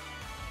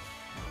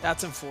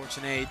 That's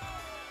unfortunate.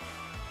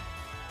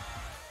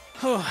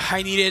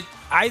 I needed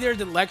either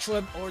the Electro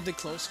Web or the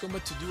Close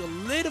Combat to do a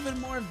little bit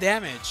more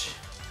damage.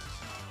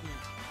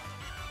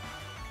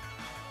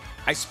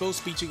 I suppose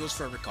P2 goes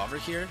for a recover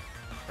here,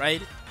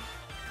 right?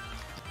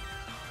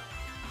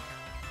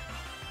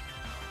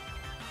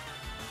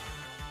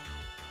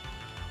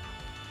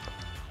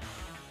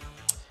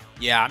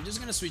 Yeah, I'm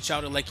just gonna switch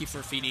out Alecki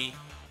for Fini.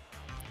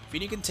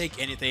 Fini can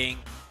take anything.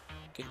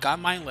 Can got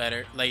mine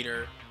later.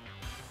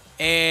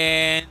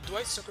 And do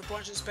I Sucker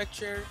Punch the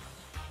Spectre?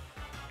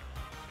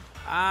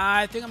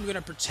 I think I'm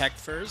gonna protect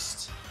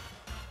first.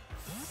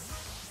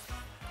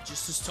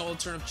 Just to stall a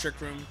turn of Trick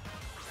Room.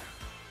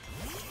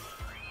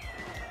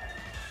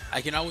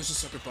 I can always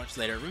just Sucker Punch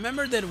later.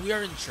 Remember that we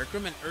are in Trick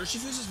Room and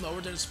Urshifu is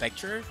lower than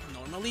Spectre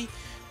normally,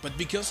 but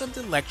because of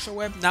the Electro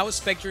Web, now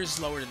Spectre is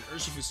lower than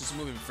Urshifu, so it's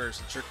moving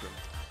first in Trick Room.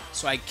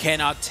 So I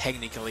cannot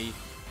technically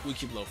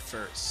Wiki Blow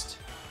first.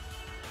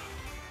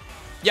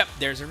 Yep,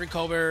 there's a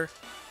recover.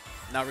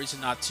 No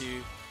reason not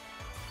to.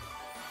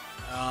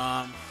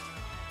 I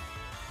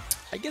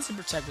guess the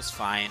protect was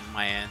fine on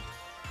my end.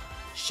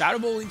 Shadow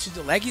Ball into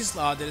the Leggy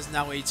slot that is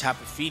now a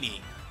Tapu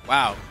Fini.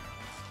 Wow.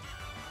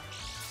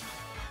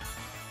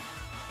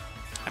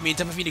 I mean,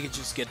 Tapu Fini can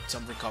just get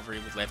some recovery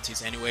with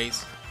lefties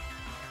anyways.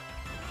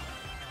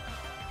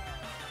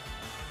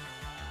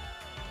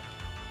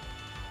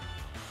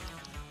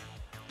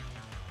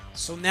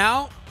 So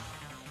now,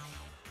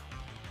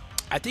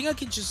 I think I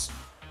can just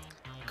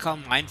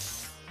calm mine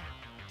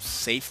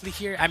safely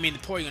here. I mean, the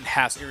Porygon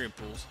has Air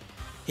Impulse.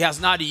 He has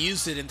not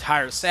used it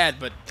entire set,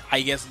 but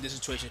I guess in this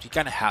situation he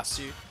kind of has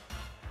to.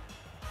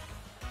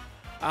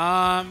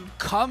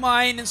 Calm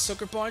Mind and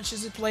Sucker Punch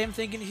is the play I'm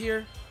thinking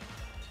here.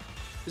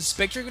 Is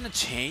Spectre gonna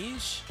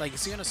change? Like,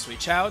 is he gonna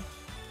switch out?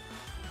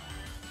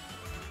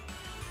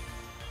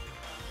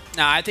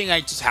 Nah, I think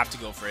I just have to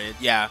go for it.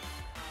 Yeah.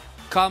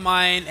 Calm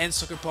Mind and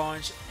Sucker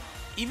Punch.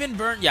 Even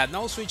Burn, yeah,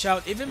 no switch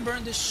out. Even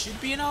Burn, this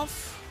should be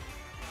enough.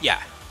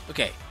 Yeah.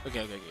 Okay.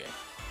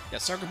 Yeah,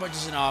 Sucker Punch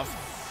is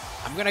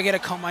enough. I'm gonna get a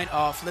Calm Mind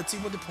off. Let's see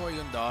what the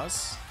Porygon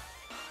does.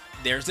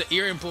 There's the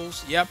Air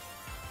Impulse. Yep.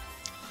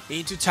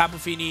 Into Tapu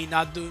Fini.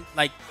 Not doing,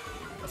 like,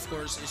 of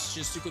course, it's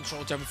just to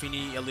control Tapu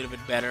Fini a little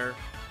bit better.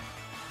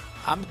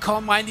 I'm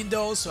Calm Minding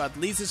though, so at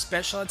least the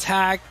special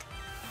attack,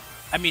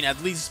 I mean,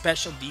 at least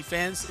special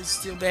defense is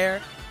still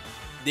there.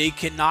 They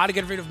cannot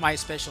get rid of my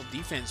special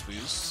defense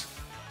boost.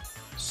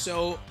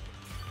 So,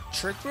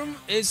 Trick Room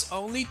is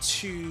only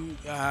two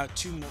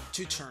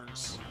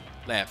turns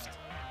left.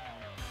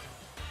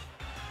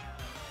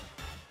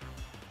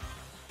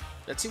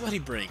 Let's see what he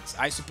brings.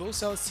 I suppose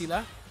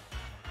Celesteela,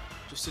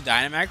 just to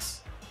Dynamax.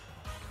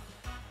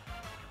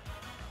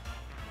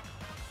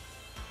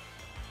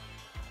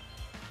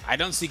 I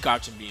don't see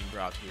Garchomp being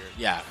brought here.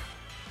 Yeah.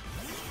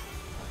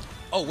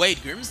 Oh wait,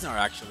 Grimmsnarl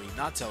actually,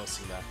 not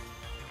Celesteela.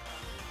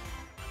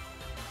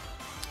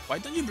 Why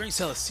don't you bring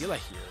Celesteela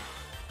here?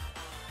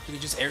 You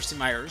can just airstream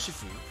my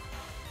Urshifu.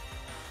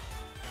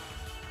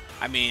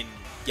 I mean,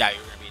 yeah,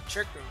 you're gonna be in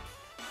Trick Room.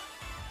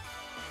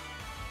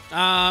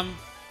 I'm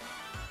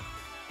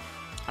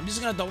just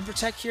gonna double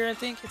protect here. I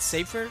think it's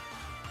safer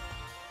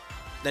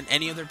than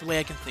any other play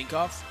I can think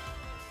of.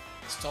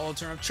 Stall a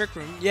turn of Trick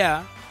Room,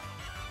 yeah.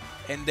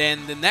 And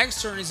then the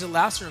next turn is the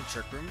last turn of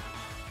Trick Room.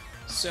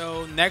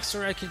 So next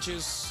turn I can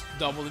just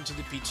double into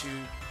the P2,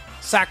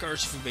 sack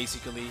Urshifu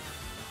basically.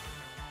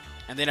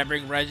 And then I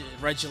bring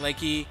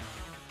Regieleki.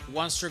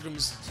 Once Trick Room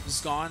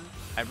is gone,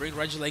 I bring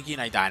Regieleki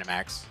and I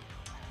Dynamax.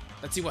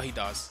 Let's see what he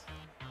does.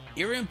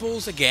 Air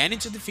Impulse again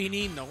into the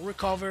Fini, no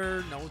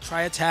recover, no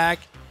try attack,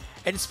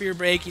 and Spear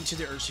Break into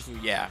the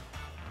Urshifu, yeah.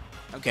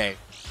 Okay.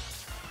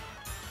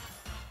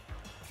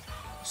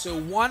 So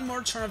one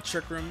more turn of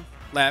Trick Room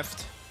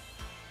left.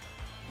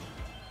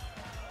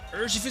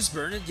 Urshifu's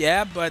burned,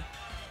 yeah, but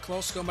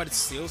close combat is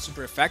still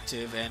super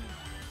effective, and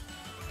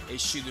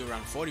it should do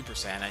around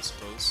 40%, I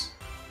suppose.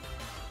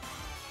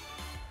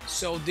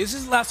 So this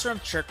is the last turn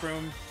of Trick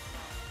Room.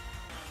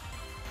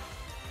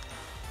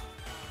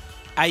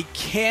 I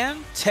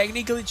can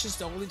technically just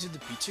double into the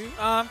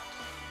P2.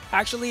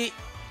 Actually,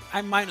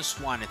 I'm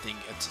 -1, I think,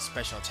 it's a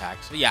special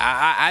attack. So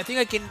yeah, I think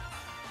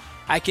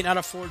I cannot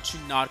afford to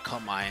not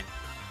Calm Mind.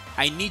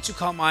 I need to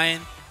Calm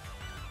Mind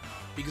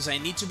because I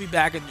need to be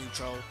back at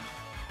neutral.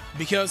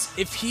 Because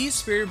if he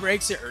Spirit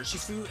Breaks the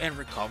Urshifu and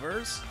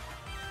recovers,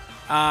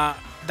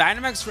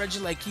 Dynamax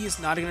Regieleki is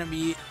not going to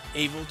be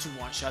able to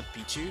one-shot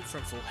P2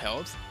 from full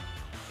health.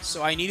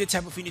 So I need a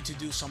Tapu Fini to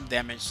do some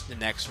damage the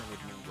next turn with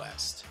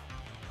Moonblast.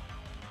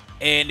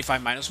 And if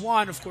I'm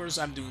 -1, of course,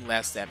 I'm doing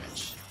less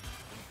damage.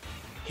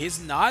 He's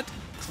not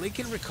Click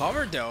and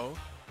Recover though.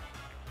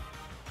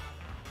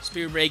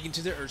 Spirit Break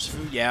into the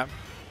Urshifu, yeah.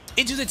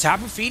 Into the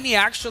Tapu Fini,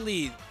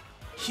 actually.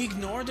 He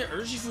ignored the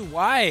Urshifu,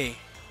 why?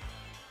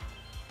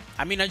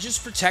 I mean, I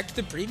just protected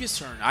the previous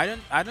turn.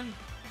 I don't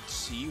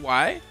see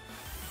why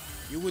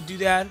you would do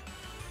that.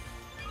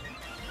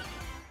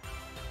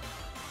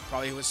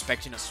 Probably was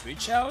expecting a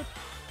switch out.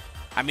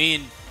 I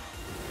mean,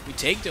 we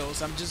take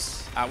those.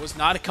 I was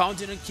not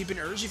counting on keeping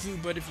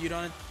Urshifu, but if you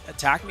don't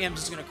attack me, I'm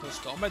just gonna close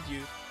combat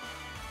you.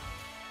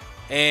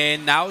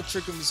 And now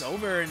Trick Room is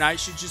over, and I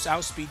should just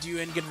outspeed you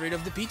and get rid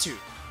of the P2.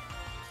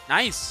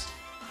 Nice.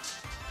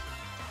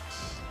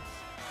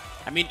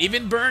 I mean,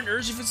 even Burn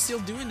Urshifu is still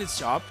doing this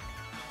job.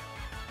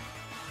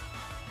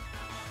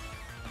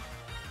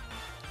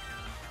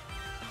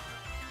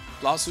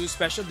 Blossom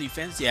special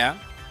defense, yeah.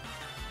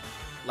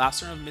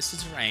 Last turn of Misty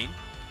Terrain.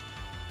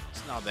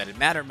 It's not that it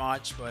mattered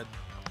much, but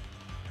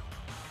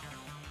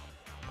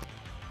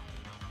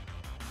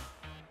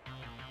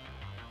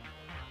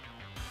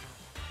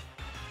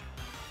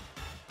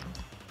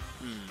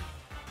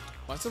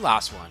what's the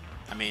last one?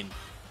 I mean,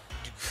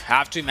 you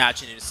have to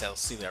imagine it's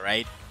Celesteela,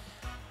 right?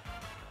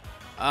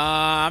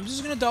 I'm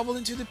just gonna double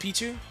into the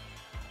P2.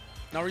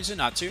 No reason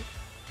not to.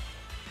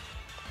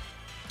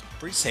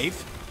 Pretty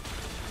safe.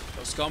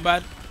 Close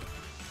combat.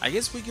 I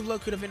guess Weaken Blow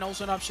could have been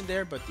also an option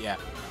there, but yeah.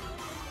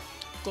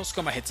 Close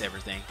combat hits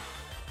everything.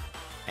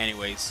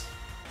 Anyways,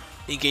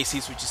 in case he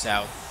switches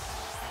out.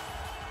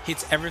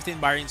 Hits everything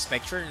barring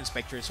Spectre, and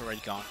Spectre is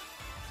already gone.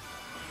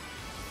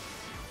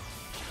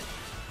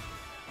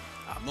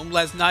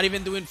 Moonblast not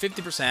even doing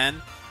 50%.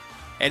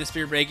 And a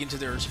Spirit Break into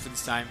the Urshifu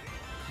this time.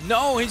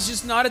 No, he's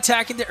just not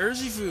attacking the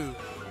Urshifu.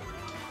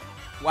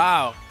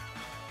 Wow.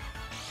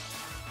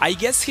 I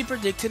guess he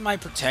predicted my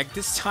Protect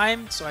this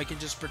time, so I can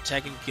just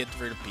Protect and get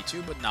rid of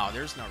P2, but no,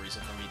 there's no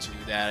reason for me to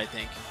do that, I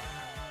think.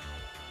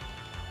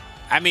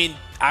 I mean,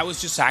 I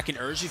was just hacking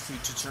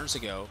Urshifu 2 turns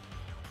ago.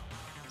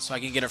 So I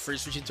can get a free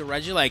switch into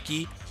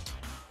Regieleki.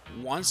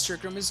 Once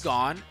Trick Room is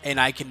gone, and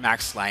I can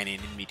max Lightning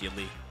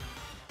immediately.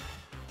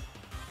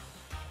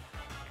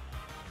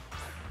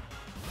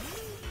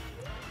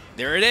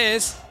 There it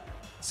is.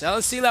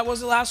 Celesteela was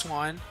the last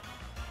one.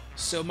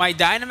 So my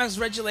Dynamax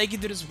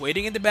Regieleki that is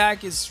waiting in the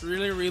back is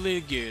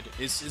really good.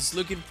 It's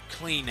looking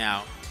clean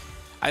now.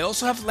 I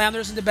also have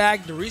Landers in the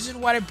back. The reason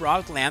why I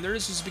brought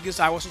Landers is because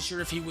I wasn't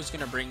sure if he was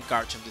going to bring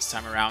Garchomp this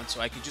time around.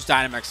 So I could just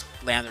Dynamax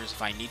Landers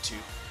if I need to.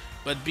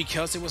 But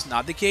because it was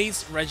not the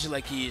case,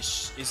 Regieleki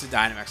is the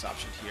Dynamax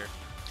option here.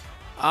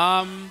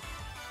 I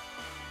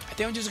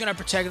think I'm just going to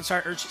protect and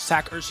start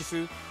sack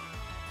Urshifu.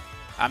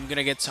 I'm going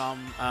to get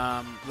some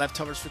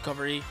leftovers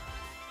recovery,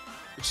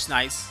 which is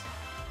nice.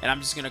 And I'm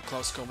just going to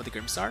close comb with the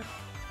Grimstar.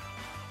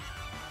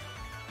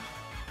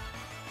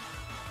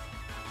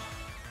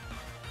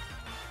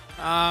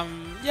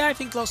 Yeah, I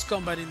think close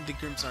combat in the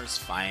Grimstar is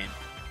fine.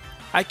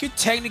 I could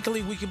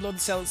technically Wiki Blow the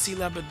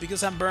Celesteela, but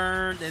because I'm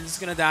burned and it's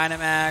going to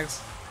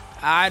Dynamax,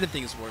 I don't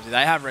think it's worth it.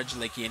 I have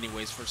Regieleki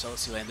anyways for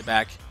Celesteela in the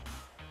back.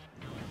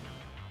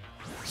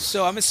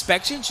 So I'm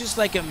expecting just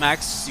like a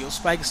max Steel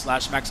Spike /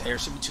 max Air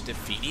Swim into the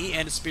Fini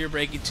and a Spear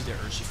Break into the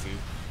Urshifu.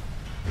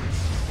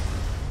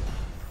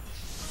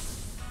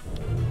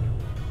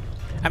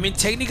 I mean,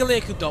 technically I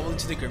could double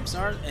into the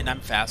Grimsnar and I'm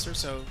faster,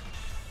 so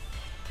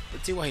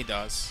let's see what he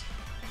does.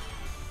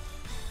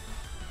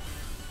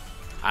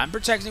 I'm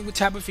protecting with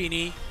Tapu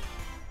Fini.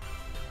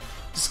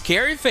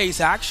 Scary Face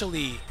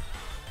actually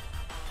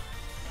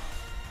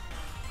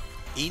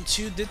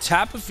into the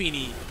Tapu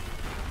Fini.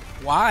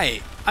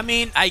 Why? I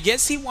mean, I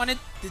guess he wanted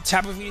the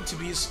Tapu Fini to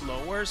be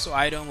slower, so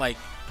I don't like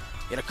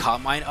get a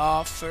Calm Mind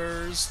off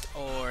first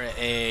or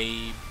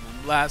a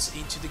Moonblast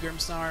into the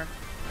Grimsnar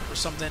or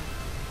something.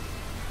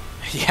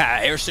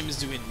 Yeah, Airstream is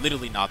doing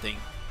literally nothing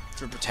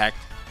to protect.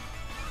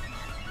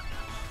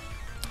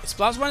 It's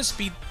 +1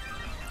 speed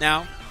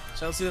now,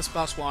 so let's see this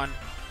 +1.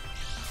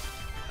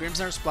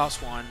 Grimsnar is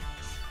 +1,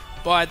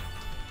 but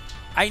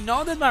I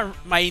know that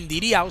my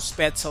Indeedee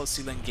outsped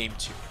Celesteela in game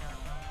 2.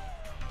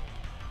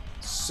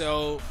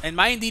 So, and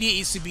my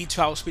Indeedee is to be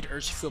to outspeed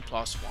Urshifu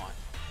 +1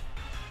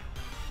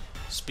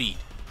 speed.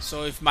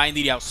 So if my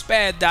Indeedee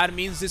outsped, that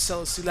means this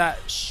Celesteela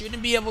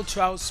shouldn't be able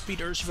to outspeed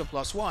Urshifu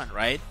 +1,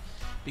 right?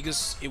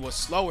 Because it was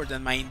slower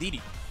than my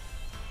Indeedee.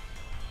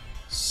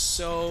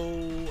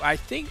 So I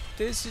think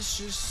this is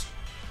just...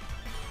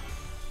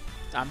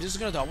 I'm just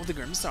gonna double the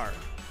Grimstar.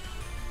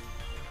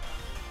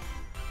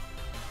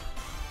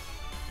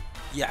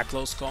 Yeah,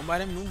 close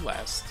combat and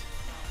Moonblast.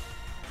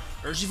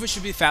 Urshifu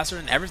should be faster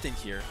than everything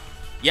here.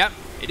 Yep,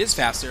 it is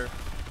faster.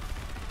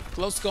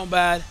 Close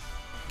combat.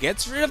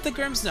 Gets rid of the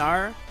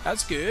Grimsnar.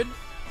 That's good.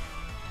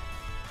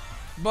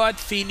 But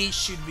Fini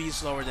should be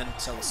slower than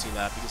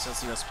Celesteela because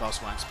Celesteela's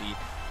 +1 speed.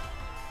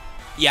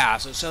 Yeah,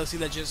 so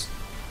Celesteela just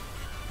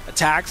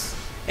attacks.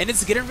 And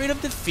it's getting rid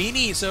of the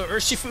Fini, so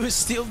Urshifu is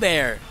still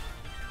there.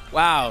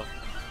 Wow.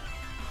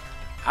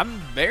 I'm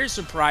very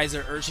surprised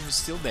that Urshifu is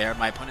still there.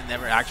 My opponent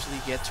never actually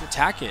get to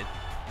attack it.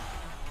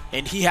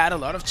 And he had a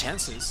lot of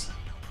chances.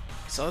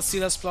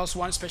 Celesteela's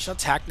 +1 special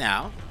attack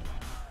now.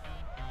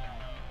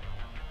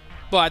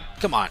 But,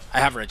 come on, I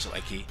have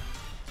Regieleki.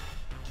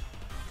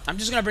 I'm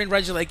just gonna bring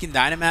Regieleki in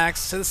Dynamax.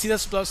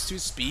 Celesteela's +2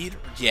 speed,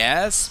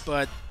 yes,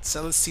 but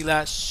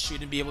Celesteela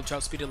shouldn't be able to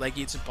outspeed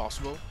Leggy, it's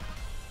impossible.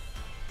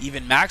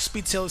 Even max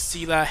speed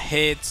Celesteela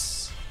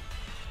hits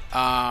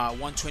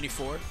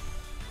 124,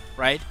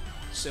 right?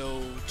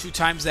 So 2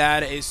 times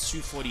that is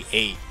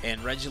 248,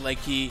 and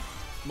Regieleki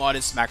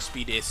modest max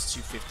speed is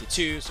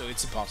 252, so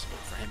it's impossible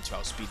for him to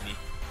outspeed me.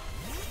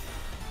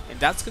 And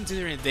that's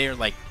considering they're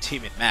like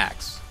timid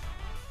max.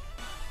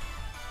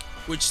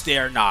 Which they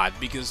are not,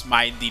 because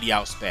my Indeedee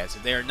outsped, so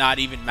they are not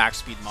even max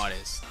speed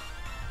modest.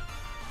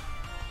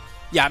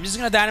 Yeah, I'm just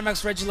gonna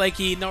Dynamax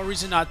Regieleki, no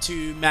reason not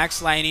to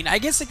max Lightning. I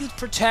guess I could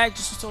protect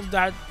just to stall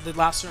the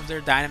last turn of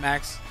their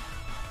Dynamax.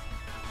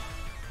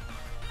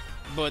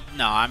 But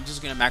no, I'm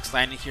just gonna max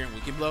Lightning here in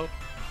Wicked Blow.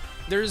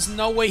 There's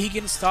no way he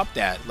can stop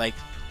that. Like,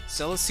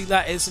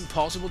 Celesteela is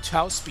impossible to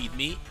outspeed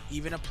me,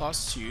 even a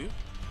 +2.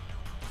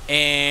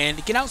 And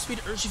he can outspeed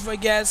Urshifu, I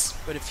guess,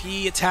 but if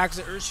he attacks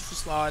the Urshifu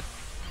slot,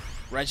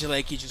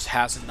 Regieleki just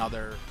has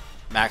another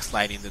max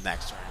Lightning the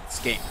next turn. It's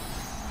game.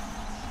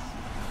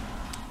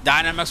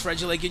 Dynamax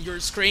Regieleki in your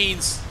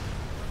screens.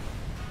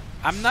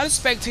 I'm not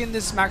expecting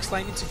this max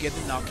Lightning to get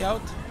the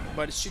knockout,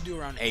 but it should do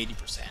around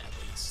 80%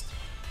 at least.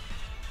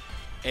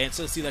 And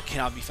Celesteela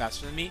cannot be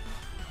faster than me.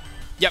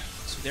 Yep,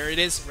 so there it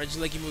is.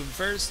 Regieleki moving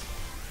first.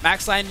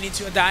 Max Lightning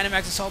into a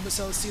Dynamax assault with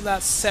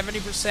Celesteela,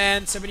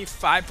 70%,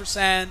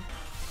 75%.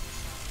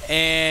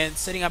 And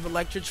setting up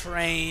electric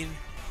terrain.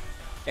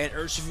 And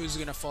Urshifu is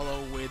going to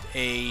follow with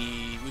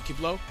a Wicked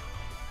Blow.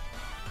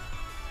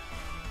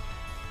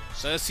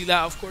 So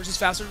Celesteela, of course, is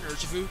faster than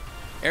Urshifu.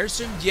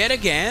 Airstream yet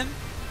again.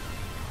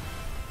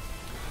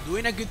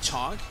 Doing a good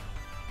chunk.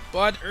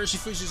 But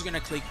Urshifu is just going to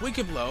click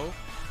Wicked Blow.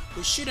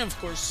 Who should, of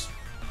course,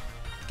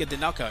 get the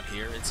knockout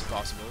here. It's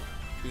impossible.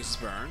 Because it's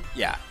burn.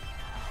 Yeah.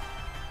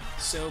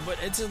 So, but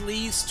it's at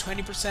least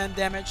 20%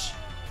 damage.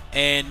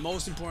 And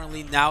most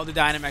importantly, now the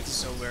Dynamax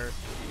is over,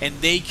 and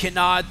they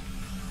cannot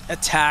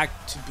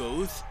attack to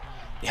both.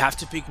 They have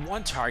to pick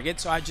one target,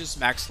 so I just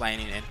max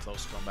lightning and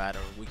close combat or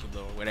Wicked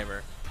Blow or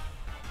whatever.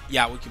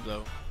 Yeah, Wicked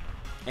Blow.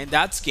 And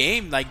that's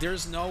game. Like,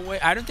 there's no way.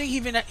 I don't think he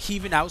even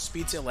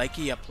outspeeds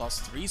Eleki at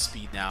 +3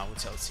 speed now.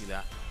 Let's see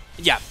that.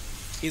 Yeah,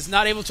 he's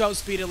not able to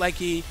outspeed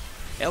Eleki.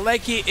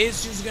 Eleki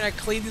is just gonna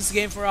clean this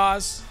game for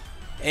us.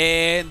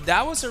 And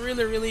that was a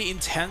really, really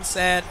intense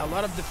set. A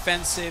lot of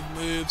defensive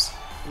moves,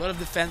 a lot of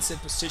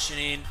defensive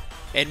positioning,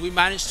 and we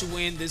managed to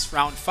win this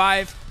round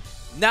 5.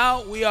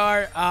 Now we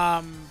are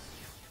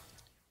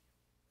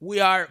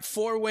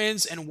 4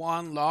 wins and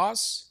 1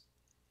 loss.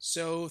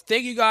 So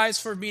thank you guys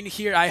for being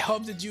here. I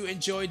hope that you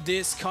enjoyed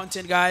this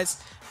content, guys.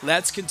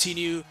 Let's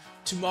continue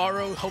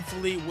tomorrow,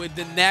 hopefully, with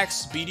the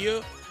next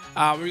video.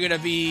 We're gonna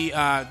be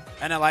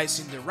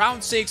analyzing the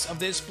round 6 of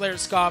this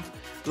Players Cup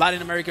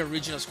Latin America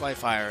Regionals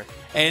Qualifier.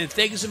 And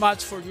thank you so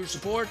much for your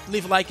support.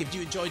 Leave a like if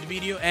you enjoyed the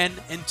video, and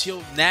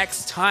until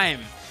next time,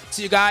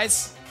 see you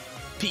guys.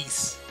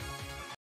 Peace.